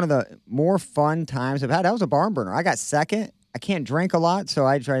that was one of the more fun times I've had. That was a barn burner. I got second. I can't drink a lot, so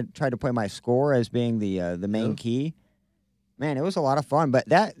I tried to play my score as being the main key. Man, it was a lot of fun. But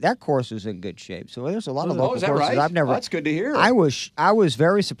that course is in good shape. So there's a lot of local is that courses right? I've never. Oh, that's good to hear. I was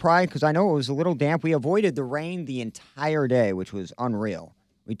very surprised because I know it was a little damp. We avoided the rain the entire day, which was unreal.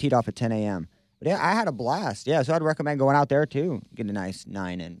 We teed off at 10 a.m. But yeah, I had a blast. Yeah, so I'd recommend going out there too. Get a nice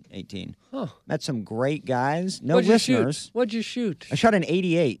 9 and 18. Huh. Met some great guys. No What'd you listeners. shoot? What'd you shoot? I shot an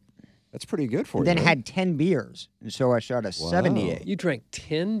 88. That's pretty good for And you. then had 10 beers. And so I shot a 78. You drank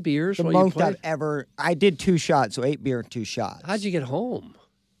 10 beers The while you most played? I've ever. I did 2 shots, so 8 beer, 2 shots. How'd you get home?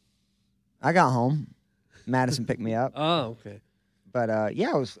 I got home. Madison picked me up. Oh, okay. But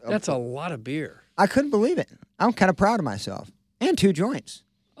yeah, it was. That's a lot of beer. I couldn't believe it. I'm kind of proud of myself. And 2 joints.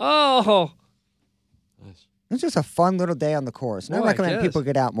 Oh, It was just a fun little day on the course. And Well, I I recommend guess. people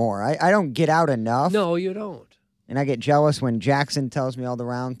get out more. I don't get out enough. no, you don't. And I get jealous when Jackson tells me all the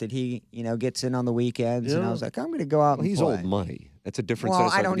rounds that he, gets in on the weekends. And I Yeah. was like, I'm going to go out Well, and he's play. old money. That's a different Well,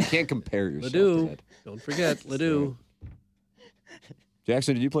 set I of don't- You can't compare yourself to Ledoux. that. Don't forget Ledoux.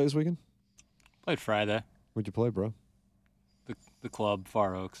 Jackson, did you play this weekend? Played Friday. Where'd you play, bro? The club,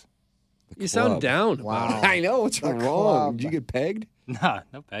 Far Oaks. You sound club. down about Wow. it. I know. What's The wrong? club. Did you get pegged? Nah,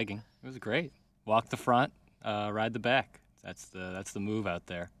 no pegging. It was great. Walk the front, ride the back. That's the move out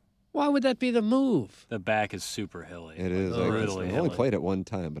there. Why would that be the move? The back is super hilly. It is. Like, I brutally only hilly. played it one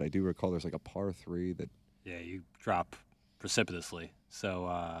time, but I do recall there's like a par 3 that. Yeah, you drop precipitously. So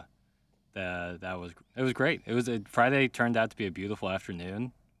it was great. Friday turned out to be a beautiful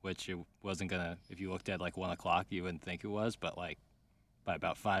afternoon, which it wasn't gonna. If you looked at like 1 o'clock, you wouldn't think it was, but like by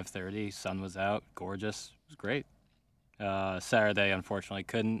about 5:30, sun was out, gorgeous. It was great. Saturday, unfortunately,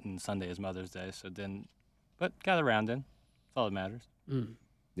 couldn't, and Sunday is Mother's Day, so didn't. But got a round in. That's all that matters.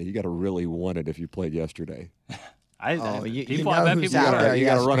 Yeah, you got to really want it if you played yesterday. I know bet who's people out are. there. You You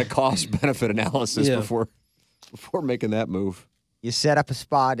got to guys- run a cost-benefit analysis Yeah. before making that move. You set up a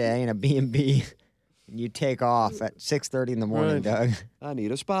spa day in a B&B, and you take off at 6:30 in the morning, Right. Doug. I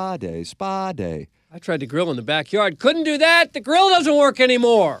need a spa day. Spa day. I tried to grill in the backyard. Couldn't do that. The grill doesn't work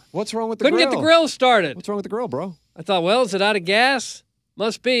anymore. What's wrong with the Couldn't grill? get the grill started. What's wrong with the grill, bro? I thought, well, is it out of gas?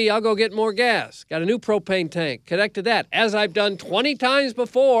 Must be. I'll go get more gas. Got a new propane tank. Connected that, as I've done 20 times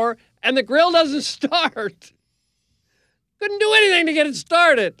before, and the grill doesn't start. Couldn't do anything to get it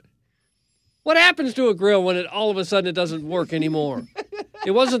started. What happens to a grill when all of a sudden it doesn't work anymore?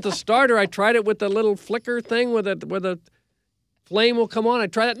 It wasn't the starter. I tried it with the little flicker thing where the flame will come on. I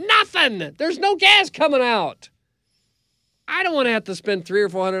tried it. Nothing. There's no gas coming out. I don't want to have to spend $300 or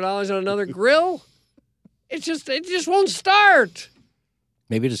 $400 on another grill. It just won't start.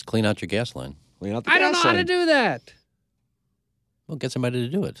 Maybe just clean out your gas line. Clean out the I don't know gas how line. to do that. Well, get somebody to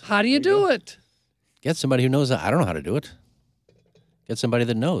do it. How do you do it? Get somebody who knows. I don't know how to do it. Get somebody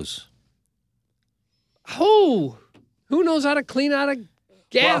that knows. Who Who knows how to clean out a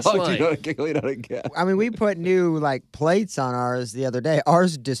gas Well, line? you know how to clean out a gas. I mean, we put new plates on ours the other day.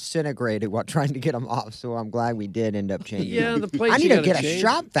 Ours disintegrated while trying to get them off, so I'm glad we did end up changing. Yeah, them. the plates I need you to gotta get a change.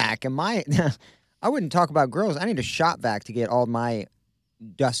 shop vac in my. I wouldn't talk about grills. I need a shop vac to get all my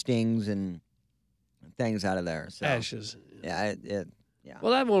dustings and things out of there. So. Ashes. Yeah,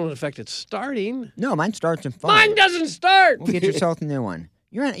 Well, that won't affect it starting. No, mine starts in fun. Mine doesn't start. Well, get yourself a new one.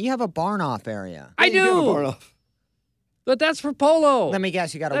 You have a barn off area. I You have a do. barn off. But that's for polo. Let me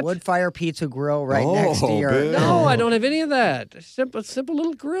guess. You got a That's- wood fire pizza grill right Oh, next to your. big. No, I don't have any of that. Simple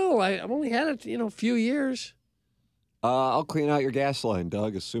little grill. I've only had it, a few years. I'll clean out your gas line,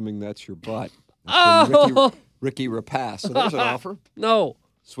 Doug, assuming that's your butt. Oh, Ricky Rapace. So there's an offer. no.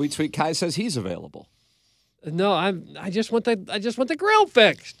 Sweet Kai says he's available. No, I just want the grill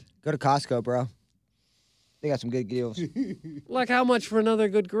fixed. Go to Costco, bro. They got some good deals. Like how much for another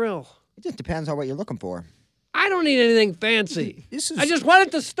good grill? It just depends on what you're looking for. I don't need anything fancy. This is. I just want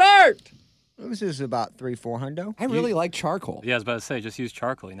it to start. This is about $300-$400. I really like charcoal. Yeah, I was about to say, just use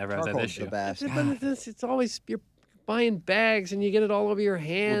charcoal. You never have that Charcoal's issue. the best. But it's always you're buying bags and you get it all over your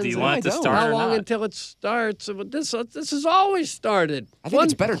hands. do you and want it to I don't. start How or long not? until it starts? But this has always started. I think One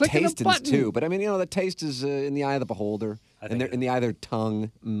it's better click of the tastings button. too. But I mean, the taste is in the eye of the beholder, and in the eye of their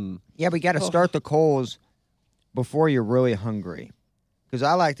tongue. Yeah, we got to start the coals before you're really hungry. Because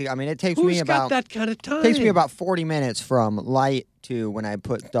I like it takes Who's me about got that kind of time? takes me about 40 minutes from light to when I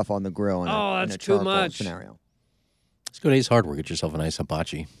put stuff on the grill in Oh, in that's a too charcoal much. scenario. Let's go to Ace Hardware. Get yourself a nice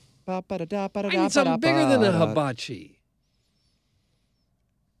hibachi. I need something bigger than a hibachi.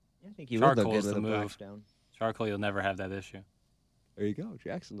 I think you would look Charcoal good is with the a move. Blackstone. Charcoal, you'll never have that issue. There you go.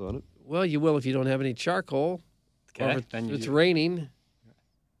 Jackson's on it. Well, you will if you don't have any charcoal. Or Okay, if then it's you raining.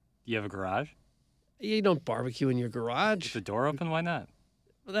 You have a garage? You don't barbecue in your garage. Is the door open? Why not?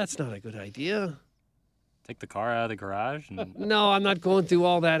 Well, that's not a good idea. Take the car out of the garage and No, I'm not going through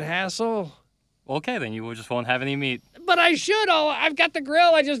all that hassle. okay, then you just won't have any meat. But I should. I've got the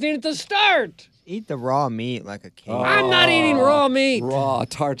grill. I just need it to start. Eat the raw meat like a king. I'm not eating raw meat. Raw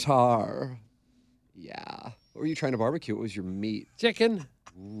tartare. Yeah. What were you trying to barbecue? What was your meat? Chicken.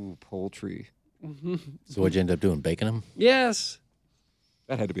 Ooh, poultry. So what'd you end up doing? Baking them? Yes,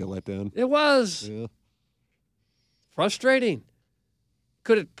 That had to be a letdown. it was. Yeah. Frustrating.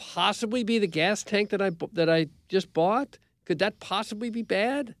 Could it possibly be the gas tank that I just bought? Could that possibly be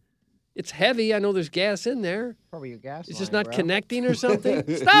bad? It's heavy. I know there's gas in there. Probably your gas It's just line, not bro. connecting or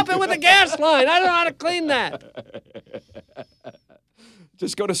something. Stop it with the gas line. I don't know how to clean that.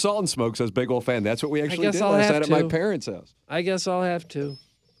 Just go to Salt and Smoke, says Big Old Fan. That's what we actually guess did I'll last have night at my to. parents' house. I guess I'll have to.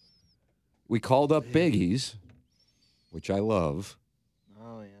 We called up Biggie's, which I love.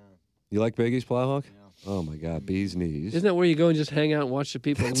 Oh, yeah. You like Biggie's, Plowhawk? Yeah. Oh, my God. Bee's knees. Isn't that where you go and just hang out and watch the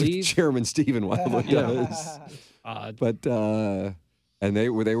people That's what leave? Chairman Stephen Wildwood Yeah. does. Odd. But and they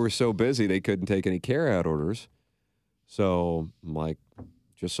were so busy they couldn't take any carry-out orders. So I'm like,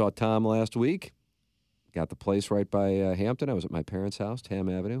 just saw Tom last week. Got the place right by Hampton. I was at my parents' house, Tam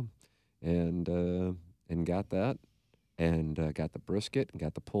Avenue, and got that, and got the brisket and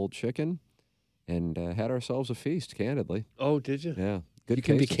got the pulled chicken, and had ourselves a feast. Candidly, Oh, did you? yeah, good. You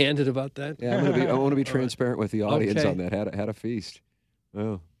can be tasting. candid about that. Yeah, I want to be transparent with the audience Okay. on that. Had a feast.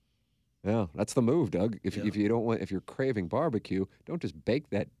 Oh, yeah, that's the move, Doug. If you don't want, if you're craving barbecue, don't just bake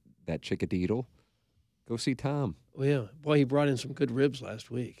that chickadeedle. Go see Tom. Well, yeah. Boy, he brought in some good ribs last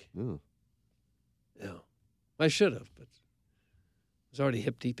week. Oh. Yeah. I should have, but I was already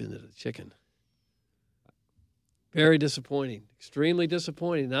hip deep into the chicken. Very disappointing. Extremely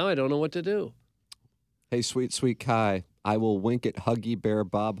disappointing. Now I don't know what to do. Hey, sweet Kai, I will wink at Huggy Bear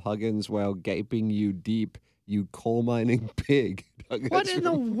Bob Huggins while gaping you deep, you coal mining pig. Doug, What that's in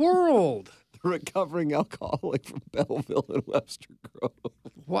the world? the recovering alcoholic from Belleville and Webster Grove.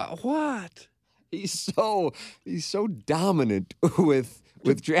 What? He's so dominant with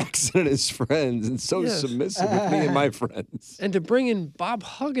Jackson and his friends, and so Yes. submissive with me and my friends. And to bring in Bob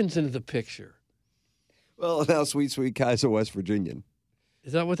Huggins into the picture. Well, now sweet Kai's a West Virginian.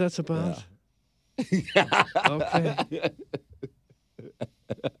 Is that what that's about? Okay.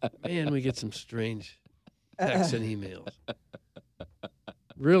 Man, we get some strange texts and emails.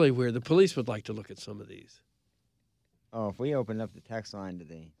 Really weird. The police would like to look at some of these. Oh, if we open up the text line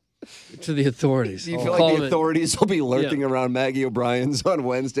To the authorities. Do you Oh. feel Call like them the in. authorities will be lurking around Maggie O'Brien's on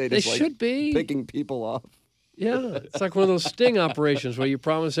Wednesday, They just like should be. picking people off? Yeah, it's like one of those sting operations where you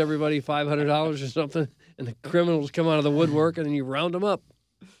promise everybody $500 or something, and the criminals come out of the woodwork, and then you round them up.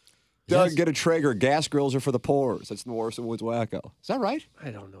 Doug, get a Traeger. Gas grills are for the poors. That's the Morrison Woods wacko. Is that right? I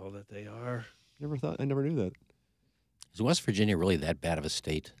don't know that they are. I never knew that. Is West Virginia really that bad of a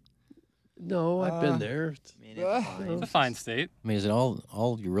state? No, I've been there. It's a fine state. I mean, is it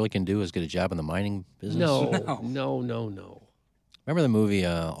all you really can do is get a job in the mining business? No. Remember the movie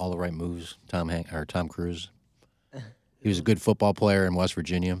All the Right Moves? Tom Cruise. He was a good football player in West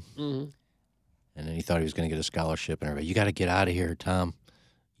Virginia, Mm-hmm. and then he thought he was going to get a scholarship. And everybody, you got to get out of here, Tom.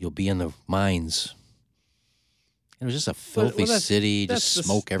 You'll be in the mines. It was just a filthy city, just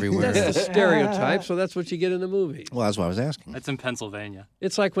smoke everywhere. That's the stereotype, so that's what you get in the movie. Well, that's what I was asking. That's in Pennsylvania.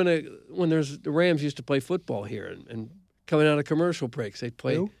 It's like when the Rams used to play football here, and coming out of commercial breaks, they'd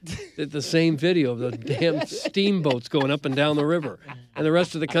play the same video of the damn steamboats going up and down the river. And the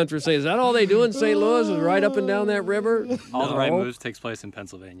rest of the country would say, is that all they do in St. Louis is right up and down that river? All the Right Moves takes place in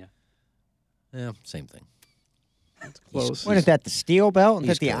Pennsylvania. Yeah, same thing. Close. What is that, the steel belt? Is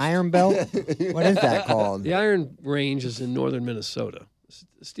that East the Coast. iron belt? What is that called? The Iron Range is in northern Minnesota.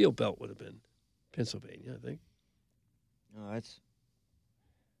 The steel belt would have been Pennsylvania, I think. No, it's.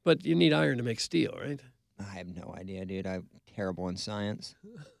 But you need iron to make steel, right? I have no idea, dude. I'm terrible in science.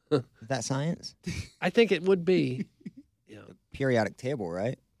 Is that science? I think it would be. Yeah. Periodic table,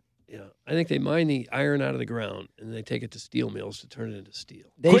 right? Yeah. I think they mine the iron out of the ground and they take it to steel mills to turn it into steel.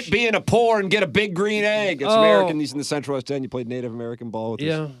 Quit being a poor and get a big green egg. It's Oh. American. He's in the Central West End. You played Native American ball with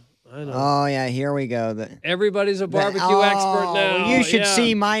Yeah, us. I know. Oh, yeah, here we go. Everybody's a barbecue expert now. You should yeah.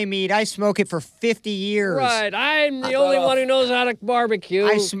 see my meat. I smoke it for 50 years. Right. I'm the only one who knows how to barbecue.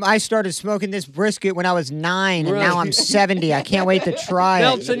 I started smoking this brisket when I was 9, and Right. now I'm 70. I can't wait to try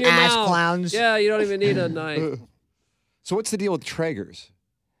Melts it, in your ass mouth. clowns. Yeah, you don't even need a knife. So what's the deal with Traeger's?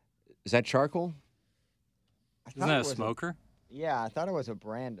 Is that charcoal? Isn't that a smoker? Yeah, I thought it was a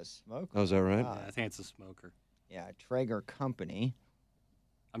brand of smoke. Oh, is that right? Yeah, I think it's a smoker. Yeah, Traeger Company.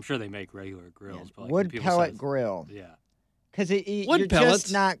 I'm sure they make regular grills. But like when Wood people pellet say- grill. Yeah. Because Wood you're pellets.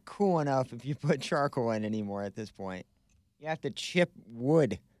 just not cool enough if you put charcoal in anymore at this point. You have to chip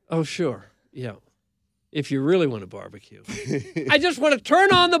wood. Oh, sure. Yeah. If you really want to barbecue. I just want to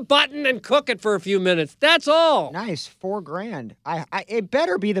turn on the button and cook it for a few minutes. That's all. Nice, $4,000. It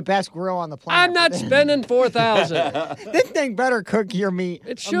better be the best grill on the planet. I'm not spending $4,000. This thing better cook your meat.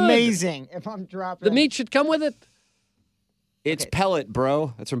 It should. Amazing. If I'm dropping The meat should come with it. It's pellet,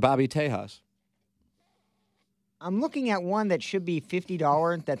 bro. That's from Bobby Tejas. I'm looking at one that should be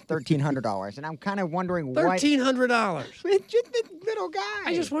 $50. That's $1,300, and I'm kind of wondering why. $1,300. It's just this little guy.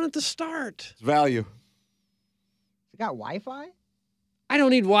 I just wanted to start. It's value. It got Wi-Fi. I don't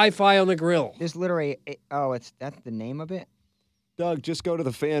need Wi-Fi on the grill. This literally. That's the name of it. Doug, just go to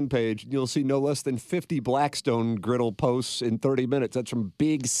the fan page. You'll see no less than 50 Blackstone griddle posts in 30 minutes. That's from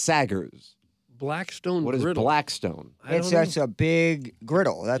Big Saggers. Blackstone What is griddle. Blackstone? It's just a big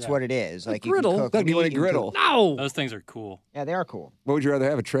griddle. That's what it is. Like you can griddle? cook Doug, you want a meat, you can griddle? cook- No. Those things are cool. Yeah, they are cool. What would you rather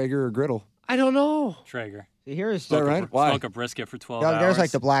have, a Traeger or griddle? I don't know. Traeger. See, here's that right? Why? Smoke a brisket for 12 Doug, hours. there's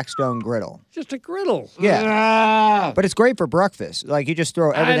like the Blackstone griddle. Just a griddle. Yeah. But it's great for breakfast. Like you just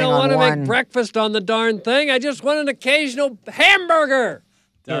throw I everything don't on want to one. make breakfast on the darn thing. I just want an occasional hamburger.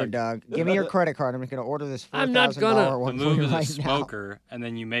 Here, Doug, give me your credit card. I'm just going to order this $4,000 I'm not gonna. one The for move you is right a now. smoker, and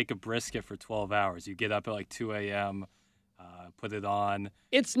then you make a brisket for 12 hours. You get up at like 2 a.m., put it on.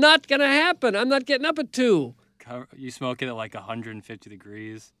 It's not going to happen. I'm not getting up at 2. You smoke it at like 150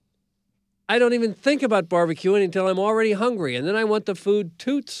 degrees. I don't even think about barbecuing until I'm already hungry, and then I want the food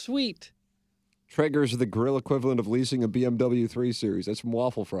toot sweet. Traeger's are the grill equivalent of leasing a BMW 3 Series. That's from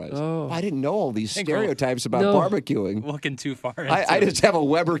Waffle Fries. Oh. I didn't know all these think we're- stereotypes about No. barbecuing. Looking too far into I it. just have a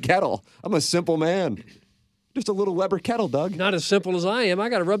Weber kettle. I'm a simple man. Just a little Weber kettle, Doug. Not as simple as I am. I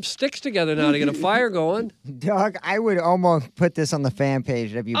got to rub sticks together now to get a fire going. Doug, I would almost put this on the fan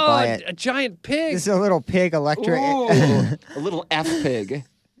page if you Oh, buy it. a giant pig. This is a little pig electric. Ooh, a little F pig.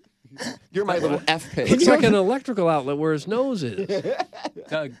 You're my little F pig. Looks like an electrical outlet where his nose is.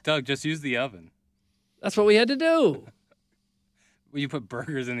 Doug, just use the oven. That's what we had to do. Will you put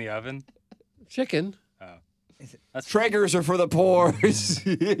burgers in the oven? Chicken. That's Traegers are for the poor. Get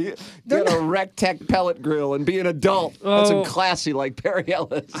a Rectech pellet grill and be an adult. That's Oh. some classy like Perry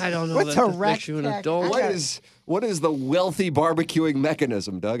Ellis. I don't know. What's that a makes you an Rectech? adult. What is the wealthy barbecuing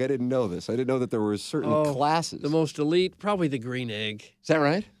mechanism, Doug? I didn't know this. I didn't know that there were certain Oh, classes. The most elite, probably the green egg. Is that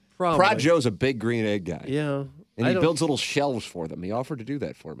right? Probably. Prod Joe's a big green egg guy. Yeah. And I he don't- builds little shelves for them. He offered to do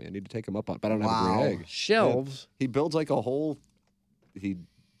that for me. I need to take him up on it, but I don't have a Wow. green egg. Shelves. He builds like a whole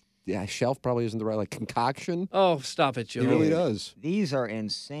shelf probably isn't the right concoction. Oh, stop it, Joe. He really does. These are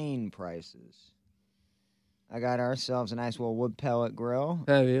insane prices. I got ourselves a nice little wood pellet grill.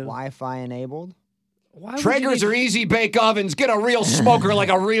 Have you? Wi-Fi enabled. Why would Traegers you are need- easy bake ovens. Get a real smoker like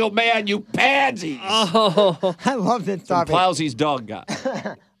a real man, you pansies. Oh. I love this Some topic. Plowsy's dog guy.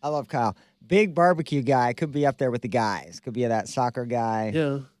 I love Kyle. Big barbecue guy. Could be up there with the guys. Could be that soccer guy.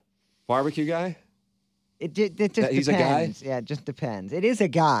 Yeah. Barbecue guy? It just He's a guy? depends. Yeah, it just depends. It is a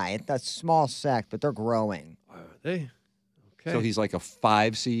guy. It's a small sect, but they're growing. Okay. So he's like a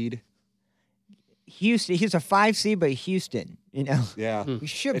 5 seed? Houston. He's a 5 seed, but Houston. You know. Yeah. He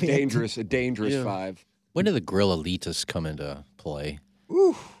should a be dangerous Yeah. 5. When do the grill elitists come into play?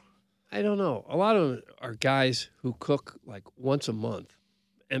 Ooh. I don't know. A lot of them are guys who cook like once a month,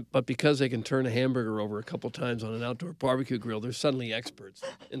 but because they can turn a hamburger over a couple times on an outdoor barbecue grill, they're suddenly experts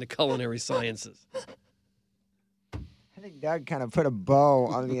in the culinary sciences. I think Doug kind of put a bow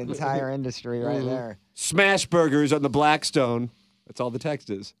on the entire industry right there. Smash burgers on the Blackstone. That's all the text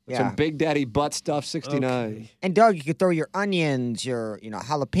is. That's Yeah. some Big Daddy butt stuff 69. And Doug, you could throw your onions, your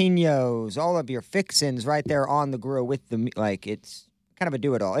jalapenos, all of your fixins right there on the grill with the meat. Like it's kind of a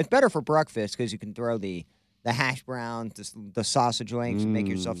do-it-all. It's better for breakfast because you can throw the hash browns, the sausage links, and make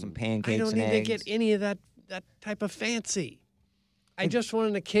yourself some pancakes I don't and need eggs. to get any of that type of fancy. I just want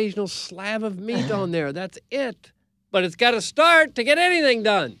an occasional slab of meat on there. That's it. But it's got to start to get anything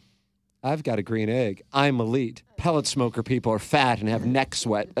done. I've got a green egg. I'm elite. Pellet smoker people are fat and have neck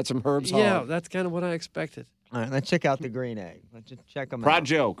sweat. That's some Herb's Yeah, Hall. that's kind of what I expected. All right, let's check out the green egg. Let's just check them Prod out.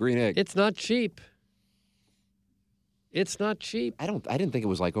 Joe, green egg. It's not cheap. It's not cheap. I didn't think it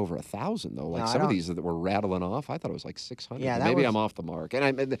was like over 1,000 though. Like No, I some of don't- these that were rattling off, I thought it was like 600. Yeah, that Maybe was- I'm off the mark.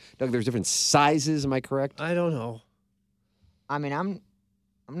 And Doug, there's different sizes. Am I correct? I don't know. I mean, I'm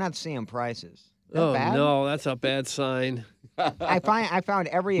not seeing prices. Is that Oh bad? no, that's a bad sign. I found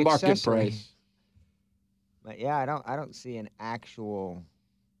every Market accessory. price. But yeah, I don't see an actual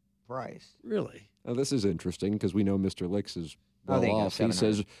price. Really? Now this is interesting because we know Mr. Licks is Oh, well there you go, off. He 700.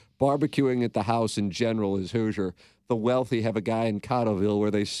 says barbecuing at the house in general is Hoosier. The wealthy have a guy in Cottleville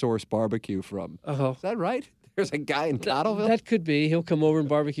where they source barbecue from. Oh, Is that right? There's a guy in Cottleville? that could be. He'll come over and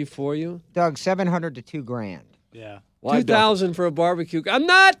barbecue for you. Doug, $700 to $2,000. Yeah. Why, Doug? $2,000 for a barbecue. I'm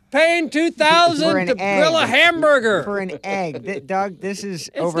not paying For $2,000 an to grill a egg. hamburger. For an egg. Doug, this is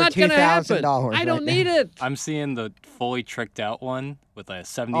It's over not gonna happen. $2,000. I don't right need there. it. I'm seeing the fully tricked out one with a Oh,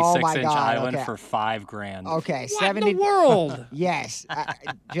 76-inch God, island okay. for $5,000. Okay, What 70 in the world? Yes.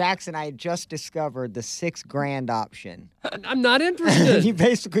 Jackson, I just discovered the $6,000 option. I'm not interested. You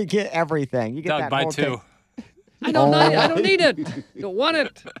basically get everything. You get Doug, that buy whole two. thing. I don't need it. Don't want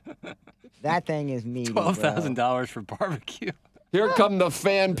it. That thing is meaty, bro. $12,000 for barbecue. Here come the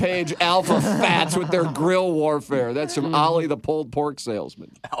fan page alpha fats with their grill warfare. That's from Ollie the pulled pork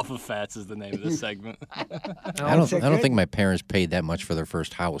salesman. Alpha Fats is the name of this segment. I Is don't it good? think my parents paid that much for their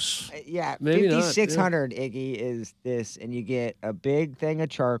first house. Yeah, Maybe not, 5,600 Iggy is this, and you get a big thing of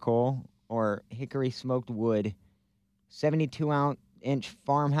charcoal or hickory smoked wood, 72-inch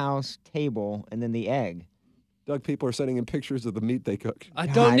farmhouse table, and then the egg. Doug, people are sending in pictures of the meat they cook. I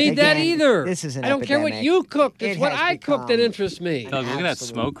God, don't need that again, either. this is an I don't care what epidemic. you cooked. It's It what has I cooked that become interests me. Doug, look at that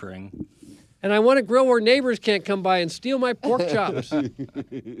absolute- smoke ring. And I want a grill where neighbors can't come by and steal my pork chops.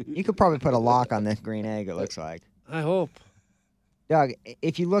 You could probably put a lock on this green egg, it looks like. I hope. Doug,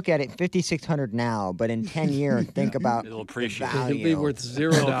 if you look at it, 5,600 now, but in 10 years, think about It'll the appreciate it. It'll be value. worth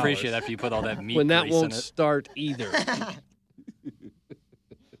 $0. You'll appreciate it after you put all that meat when that grease won't in it. start either.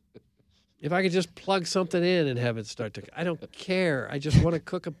 If I could just plug something in and have it start to, I don't care. I just want to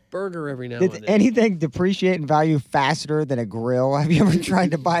cook a burger every now and Did then. anything depreciate in value faster than a grill? Have you ever tried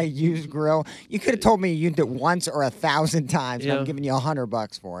to buy a used grill? You could have told me you used it once or 1,000 times, and Yeah. I'm giving you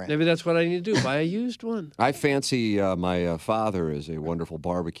 $100 for it. Maybe that's what I need to do. Buy a used one. I fancy my father is a wonderful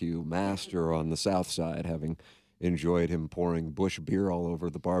barbecue master on the South Side, having enjoyed him pouring Busch beer all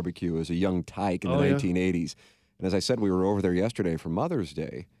over the barbecue as a young tyke in the Oh, yeah. 1980s. And as I said, we were over there yesterday for Mother's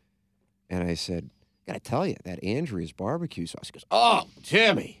Day. And I said, got to tell you, that Andrea's barbecue sauce. He goes, oh,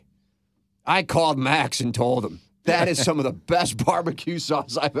 Timmy, I called Max and told him that is some of the best barbecue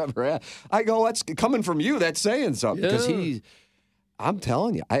sauce I've ever had. I go, that's coming from you. That's saying something. Because Yeah. I'm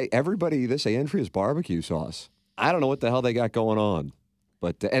telling you, everybody, this Andrea's barbecue sauce, I don't know what the hell they got going on.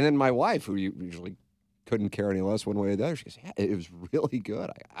 But and then my wife, who usually couldn't care any less one way or the other, she goes, yeah, it was really good.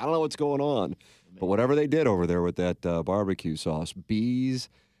 I don't know what's going on. But whatever they did over there with that barbecue sauce, bees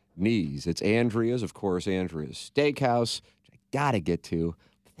knees. It's Andrea's, of course, Andrea's Steakhouse, which I got to get to.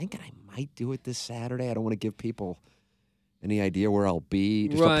 I'm thinking I might do it this Saturday. I don't want to give people any idea where I'll be.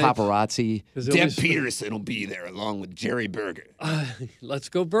 Just Right. a paparazzi. 'Cause Deb always- Peterson will be there along with Jerry Berger. Let's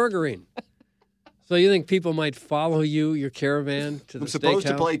go burgering. So you think people might follow you, your caravan, to the I'm supposed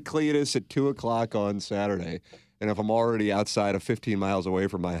to steakhouse? play Cletus at 2 o'clock on Saturday. And if I'm already outside of 15 miles away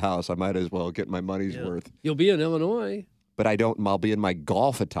from my house, I might as well get my money's Yeah. worth. You'll be in Illinois. But I'll be in my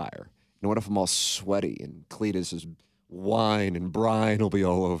golf attire. And what if I'm all sweaty and Cletus's wine and brine will be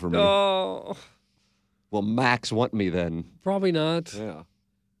all over me? Oh, Will Max want me then? probably not. Yeah.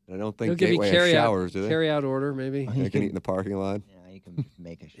 I don't They'll think give you Gateway has carry showers, do they? Carry out order, maybe. They can eat in the parking lot. Yeah, you can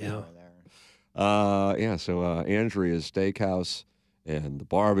make a shower there. So Andrea's Steakhouse and the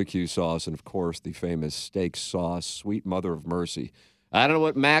barbecue sauce, and of course the famous steak sauce, Sweet Mother of Mercy. I don't know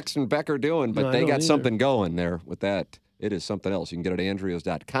what Max and Beck are doing, but No, I they don't got either. something going there with that. It is something else. You can get it at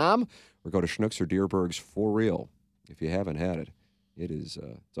andreas.com or go to Schnucks or Deerberg's For Real if you haven't had it. It is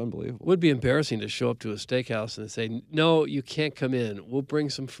it's unbelievable. Would be embarrassing to show up to a steakhouse and say, "No, you can't come in. We'll bring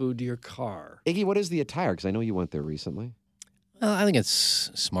some food to your car." Iggy, what is the attire? Because I know you went there recently. Well, I think it's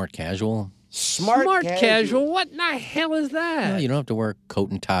smart casual. Smart casual. What in the hell is that? Well, you don't have to wear a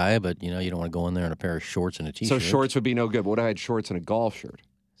coat and tie, but you don't want to go in there in a pair of shorts and a t-shirt. So shorts would be no good. But what if I had shorts and a golf shirt?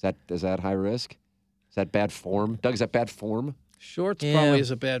 Is that high risk? Is that bad form? Doug, is that bad form? Shorts Yeah. probably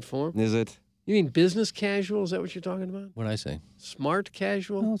is a bad form. Is it? You mean business casual? Is that what you're talking about? What did I say? Smart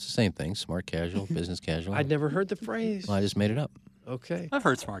casual? Well, it's the same thing. Smart casual, business casual. I'd never heard the phrase. Well, I just made it up. Okay. I've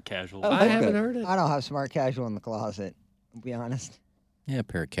heard smart casual. I haven't heard it. I don't have smart casual in the closet, to be honest. Yeah, a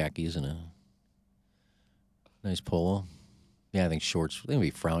pair of khakis and a nice polo. Yeah, I think shorts, they can be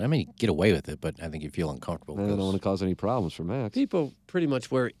frowned. I mean, you get away with it, but I think you feel uncomfortable. I don't 'cause- want to cause any problems for Max. People pretty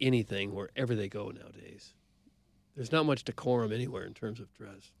much wear anything wherever they go nowadays. There's not much decorum anywhere in terms of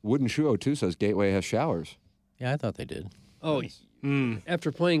dress. Wooden Shoe 02 says Gateway has showers. Yeah, I thought they did. Oh,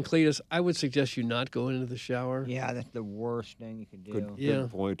 after playing Cletus, I would suggest you not go into the shower. Yeah, that's the worst thing you could do. Good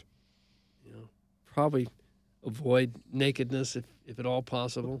point. Probably avoid nakedness if at all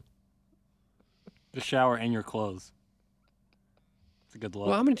possible. Just shower in your clothes. It's a good look.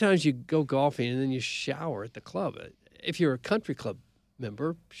 Well, how many times you go golfing and then you shower at the club? If you're a country club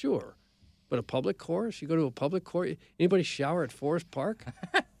member, sure. But a public course? You go to a public course? Anybody shower at Forest Park?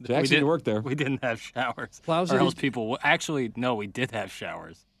 Jackson, you worked there. We didn't have showers. Plowsy, Or else did- people... Actually, no, we did have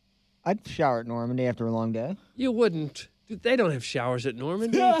showers. I'd shower at Normandy after a long day. You wouldn't. Dude, they don't have showers at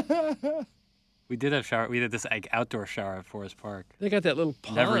Normandy. We did have shower. We did this outdoor shower at Forest Park. They got that little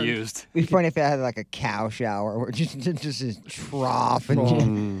pond. Never used. It'd be funny if I had like a cow shower where just a trough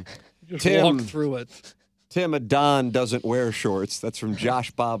and Just Tim. walk through it. Tim Adon doesn't wear shorts. That's from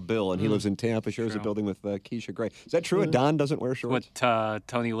Josh Bob Bill, and he lives in Tampa, shares a True. building with Keisha Gray. Is that true? Adon doesn't wear shorts? What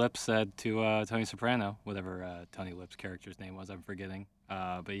Tony Lips said to Tony Soprano, whatever Tony Lips' character's name was, I'm forgetting.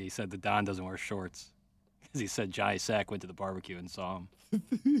 But he said that Don doesn't wear shorts. Because he said Johnny Sack went to the barbecue and saw him.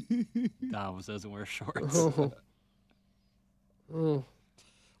 Don doesn't wear shorts. Oh.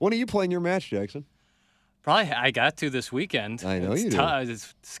 When are you playing your match, Jackson? Probably I got to this weekend. I know It's you do.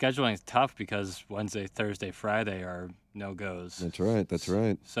 Scheduling is tough because Wednesday, Thursday, Friday are no-goes. That's right. That's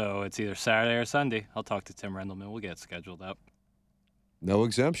right. So it's either Saturday or Sunday. I'll talk to Tim Rendelman. We'll get it scheduled up. No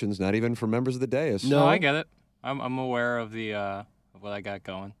exemptions, not even for members of the dais. No, I get it. I'm aware of the of what I got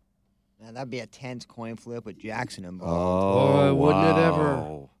going. Man, that'd be a tense coin flip with Jackson involved. Oh, wouldn't it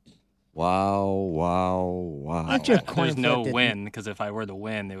ever? Wow. Not your coin There's no flip didn't- win because if I were to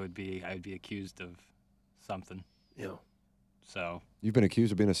win, I would be accused of something. Yeah. So You've been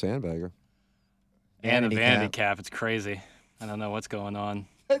accused of being a sandbagger. and a Vanity vanity cap. cap. It's crazy. I don't know what's going on.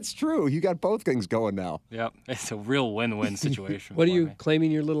 That's true. You got both things going now. Yep, it's a real win-win situation. What are for you me.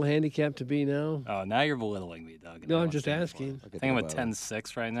 claiming your little handicap to be now? Oh, now you're belittling me, Doug. and No, I I'm don't just stand for asking. it. I think I'm at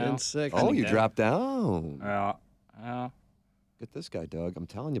 10-6 right now. 10-6. Oh, think you that- dropped down. Yeah. Get this guy, Doug. I'm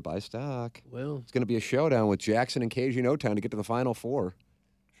telling you, buy stock. Well, It's going to be a showdown with Jackson and KG in O-Town to get to the Final Four.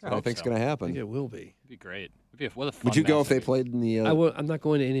 Sure, I hope think's so. going to I happen. think it will be. It'd be great. What a fun Would you go match if they that'd be. played in the? I'm not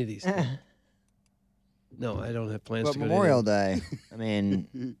going to any of these things. No, I don't have plans But to go Memorial to any. Day, I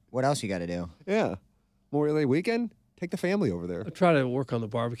mean, what else you got to do? Yeah, Memorial Day weekend. Take the family over there. I'll try to work on the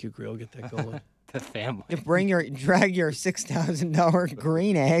barbecue grill, get that going. The family. You drag your $6,000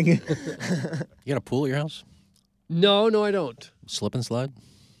 green egg. You got a pool at your house? No, I don't. Slip and slide?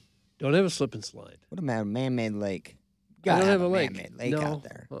 Don't have a slip and slide. What a man-made lake. I Gotta don't have a lake. man-made lake no. out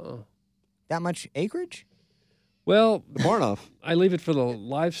there. Uh-uh. That much acreage? Well, The Barnoff. I leave it for the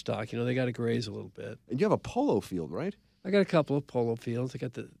livestock. You know, they got to graze a little bit. And you have a polo field, right? I got a couple of polo fields. I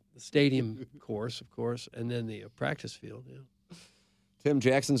got the stadium course, of course, and then the practice field. Yeah. Tim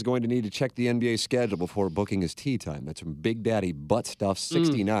Jackson's going to need to check the NBA schedule before booking his tea time. That's from Big Daddy Butt Stuff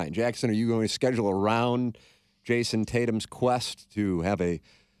 69. Jackson, are you going to schedule around Jason Tatum's quest to have a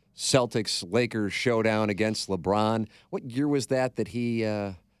Celtics-Lakers showdown against LeBron? What year was that he I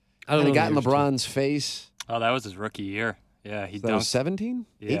don't kind know of got in the years, Tim. LeBron's face? Oh, that was his rookie year. Yeah, he So that was dunked. 17?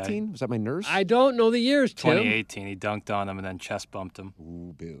 Yeah. 18? Was that my nurse? I don't know the years, Tim. 2018, he dunked on him and then chest bumped him.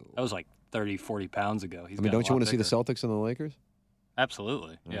 Ooh, boo. That was like 30, 40 pounds ago. He's I mean, got a don't you lot want to see the bigger. Celtics and the Lakers?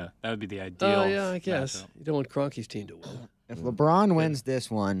 Absolutely. Yeah, that would be the ideal. Oh, yeah, I guess. matchup. You don't want Kroenke's team to win. If LeBron wins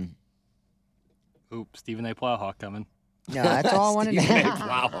this one, Oop, Stephen A. Plowhawk coming. No, that's all I wanted to Stephen A. know.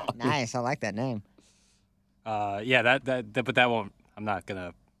 Flower. Nice. I like that name. Yeah, but that won't. I'm not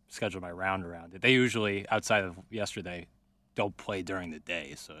gonna schedule my round around it. They usually, outside of yesterday, don't play during the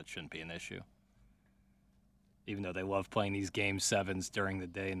day, so it shouldn't be an issue. Even though they love playing these Game 7s during the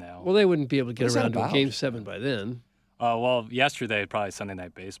day now. Well, they wouldn't be able to get What's that around to a about? Game 7 by then. Well, yesterday probably Sunday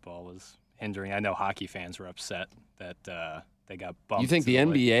Night Baseball was hindering. I know hockey fans were upset that they got bumped. You think to the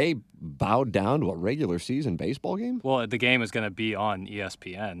late- NBA bowed down to a regular season baseball game? Well, the game is going to be on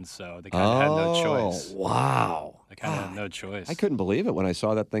ESPN, so they kind of had no choice. Wow. They kind of had no choice. I couldn't believe it when I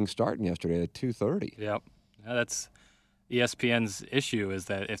saw that thing starting yesterday at 2:30. Yep. Yeah, that's ESPN's issue is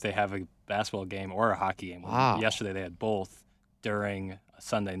that if they have a basketball game or a hockey game, Wow. yesterday they had both during a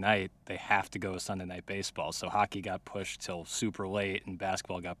Sunday night, they have to go to Sunday Night Baseball. So hockey got pushed till super late and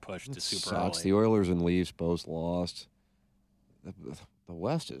basketball got pushed to super Sucks. early. The Oilers and Leafs both lost. The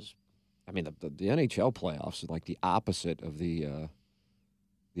West is, I mean, the NHL playoffs is like the opposite of the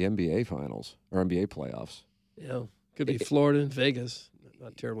NBA finals or NBA playoffs. Yeah. Could be Florida and Vegas.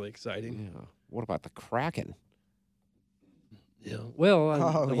 Not terribly exciting. Yeah. What about the Kraken? Yeah. Well,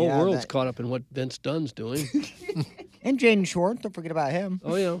 the whole world's that- caught up in what Vince Dunn's doing. And Jaden Short. Don't forget about him.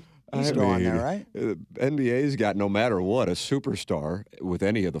 Oh, yeah. He's still on there, right? NBA's got, no matter what, a superstar with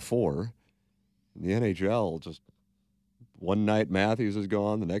any of the four. The NHL, just one night Matthews is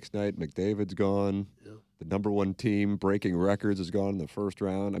gone, the next night McDavid's gone. Yeah. The number one team breaking records is gone in the first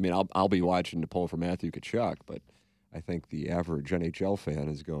round. I mean, I'll be watching to pull for Matthew Tkachuk, but I think the average NHL fan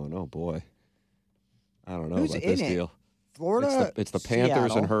is going, oh boy, I don't know Who's about in this it? deal. Florida. It's the Panthers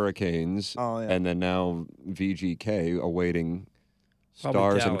Seattle. and Hurricanes, Oh, yeah. and then now VGK awaiting Probably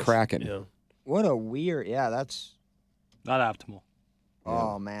Stars and Dallas. Kraken. Yeah. What a weird. Yeah, that's. Not optimal.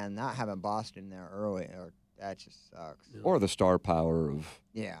 Oh man, not having Boston there early, or that just sucks. Or the star power of,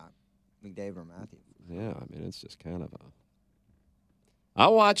 Yeah, McDavid or Matthews. yeah, I mean, it's just kind of a.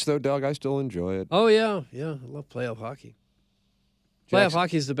 I'll watch, though, Doug. I still enjoy it. Oh, yeah. Yeah. I love playoff hockey. Playoff Jackson-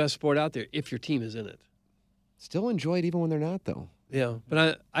 hockey is the best sport out there if your team is in it. Still enjoy it even when they're not, though. Yeah.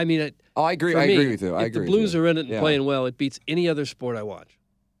 But I mean, Oh, I agree. for I me, agree with you. I if agree the with Blues you. are in it and Yeah. playing well, it beats any other sport I watch.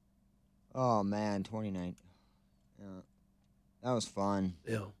 Oh man, 29. Yeah, that was fun.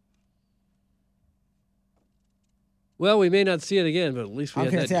 Yeah. Well, we may not see it again, but at least we I'm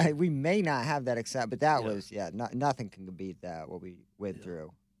had gonna that. tell you, we may not have that except, but that Yeah. was nothing can beat that what we went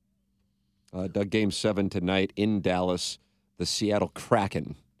through. Doug, Game 7 tonight in Dallas. The Seattle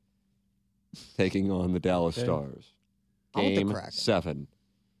Kraken taking on the Dallas Okay. Stars. I want the Game Kraken. 7.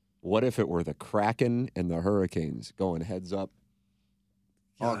 What if it were the Kraken and the Hurricanes going heads up?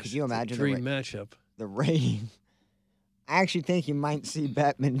 Oh, Gosh, could you it's a imagine dream matchup? the rating? I actually think you might see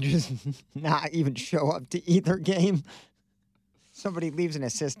Bettman just not even show up to either game. Somebody leaves an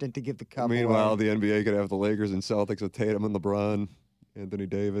assistant to give the cup Meanwhile, away. the NBA could have the Lakers and Celtics with Tatum and LeBron, Anthony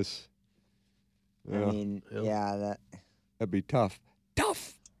Davis. Yeah, I mean, yeah, that'd be tough.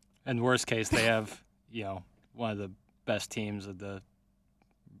 Tough. And worst case, they have, one of the best teams of the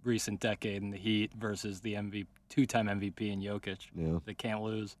recent decade in the Heat versus the two-time MVP in Jokic. Yeah. They can't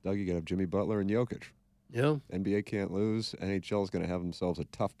lose. Doug, you got to have Jimmy Butler and Jokic. Yeah. NBA can't lose. NHL is going to have themselves a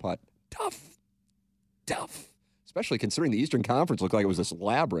tough putt. Tough. Especially considering the Eastern Conference looked like it was this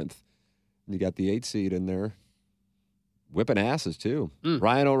labyrinth. And you got the 8 seed in there. Whipping asses, too.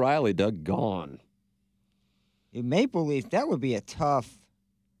 Ryan O'Reilly, Doug, gone. Maple Leaf, that would be a tough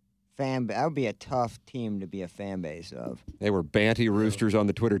that would be a tough team to be a fan base of. They were Banty Roosters on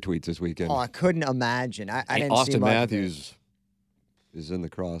the Twitter tweets this weekend. Oh, I couldn't imagine. I Hey, didn't see Austin much of it. Matthews is in the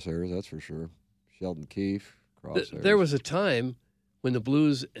crosshairs, that's for sure. Sheldon Keefe, crosshairs. There was a time when the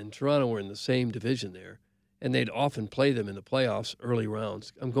Blues and Toronto were in the same division there, and they'd often play them in the playoffs early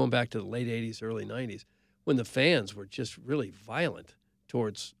rounds. I'm going back to the late 80s, early 90s, when the fans were just really violent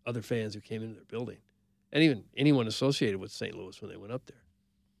towards other fans who came into their building, and even anyone associated with St. Louis when they went up there.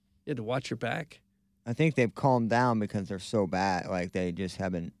 You had to watch your back. I think they've calmed down because they're so bad. Like they just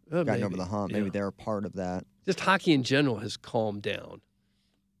haven't gotten maybe, over the hump. Maybe yeah. they're a part of that. Just hockey in general has calmed down.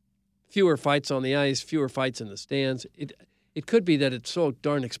 Fewer fights on the ice, fewer fights in the stands. It could be that it's so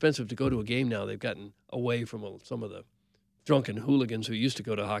darn expensive to go to a game now. They've gotten away from some of the drunken hooligans who used to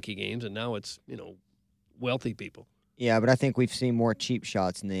go to hockey games, and now it's, wealthy people. Yeah, but I think we've seen more cheap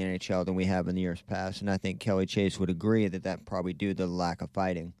shots in the NHL than we have in the years past, and I think Kelly Chase would agree that probably due to the lack of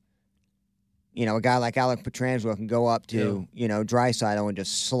fighting. A guy like Alec Pietrangelo can go up to, Draisaitl and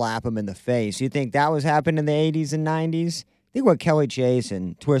just slap him in the face. You think that was happening in the 80s and 90s? I think what Kelly Chase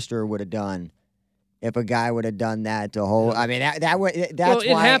and Twister would have done if a guy would have done that to hold. I mean, that's Well, it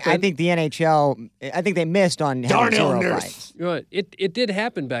why I happened. think the NHL. I think they missed on having zero fights. Right. It did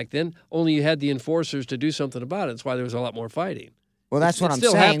happen back then. Only you had the enforcers to do something about it. That's why there was a lot more fighting. Well, that's what It I'm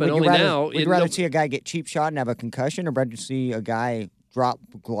still saying. happened, Would you only rather, now would you it- rather no- see a guy get cheap shot and have a concussion, or rather see a guy drop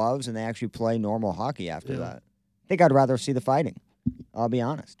gloves and they actually play normal hockey after that? I think I'd rather see the fighting. I'll be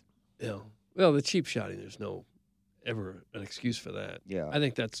honest. Yeah. Well, the cheap shotting, there's no ever an excuse for that. Yeah. I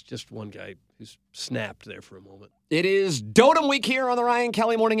think that's just one guy who's snapped there for a moment. It is Dotem Week here on the Ryan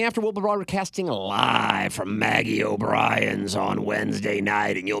Kelly Morning After. We'll be broadcasting live from Maggie O'Brien's on Wednesday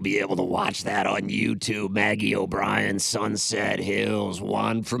night, and you'll be able to watch that on YouTube. Maggie O'Brien, Sunset Hills,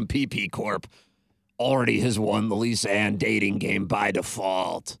 Juan from PP Corp. Already has won the Lisa Ann dating game by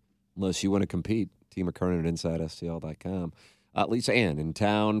default. Unless you want to compete. Team McKernan at InsideSTL.com. Lisa Ann in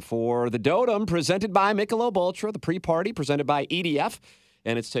town for the Dotem, presented by Michelob Ultra, the pre-party presented by EDF,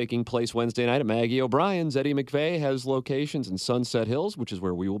 and it's taking place Wednesday night at Maggie O'Brien's. Eddie McVeigh has locations in Sunset Hills, which is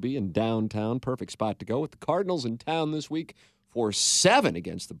where we will be in downtown. Perfect spot to go with the Cardinals in town this week for 7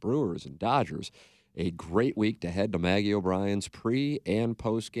 against the Brewers and Dodgers. A great week to head to Maggie O'Brien's pre- and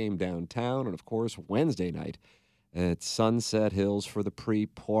post-game downtown, and of course Wednesday night at Sunset Hills for the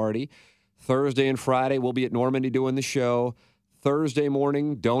pre-party. Thursday and Friday, we'll be at Normandy doing the show. Thursday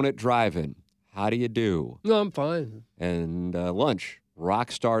morning, Donut Drive-In. How do you do? No, I'm fine. And lunch,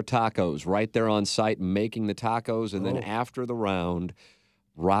 Rockstar Tacos, right there on site making the tacos. And then after the round,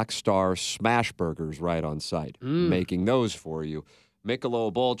 Rockstar Smash Burgers right on site, making those for you.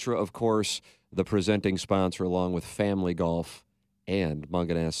 Michelob Ultra, of course, the presenting sponsor, along with Family Golf and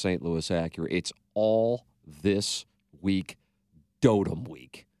Munganess St. Louis Acura. It's all this week, Dotem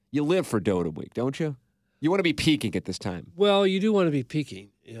Week. You live for Dotem Week, don't you? You want to be peaking at this time. Well, you do want to be peaking,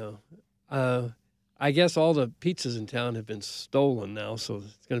 I guess all the pizzas in town have been stolen now, so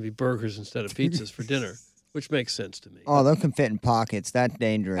it's going to be burgers instead of pizzas for dinner, which makes sense to me. Oh, they can fit in pockets. That's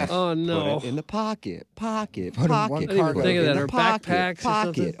dangerous. Oh, no. Put it in the pocket. Put it in one I didn't even think of that. Or backpacks or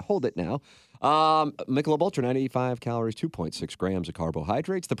something. Hold it now. Michelob Ultra, 95 calories, 2.6 grams of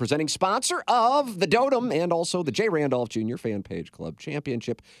carbohydrates. The presenting sponsor of the Dotem and also the J. Randolph Jr. Fan Page Club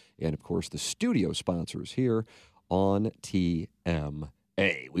Championship. And, of course, the studio sponsors here on TMA.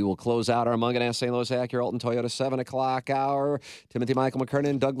 We will close out our Munganess St. Louis Acura Alton Toyota 7 o'clock hour. Timothy Michael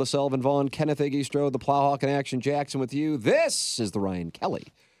McKernan, Douglas Elvin Vaughn, Kenneth Iggy the Plowhawk in Action Jackson with you. This is the Ryan Kelly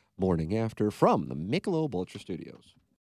Morning After from the Michelob Ultra Studios.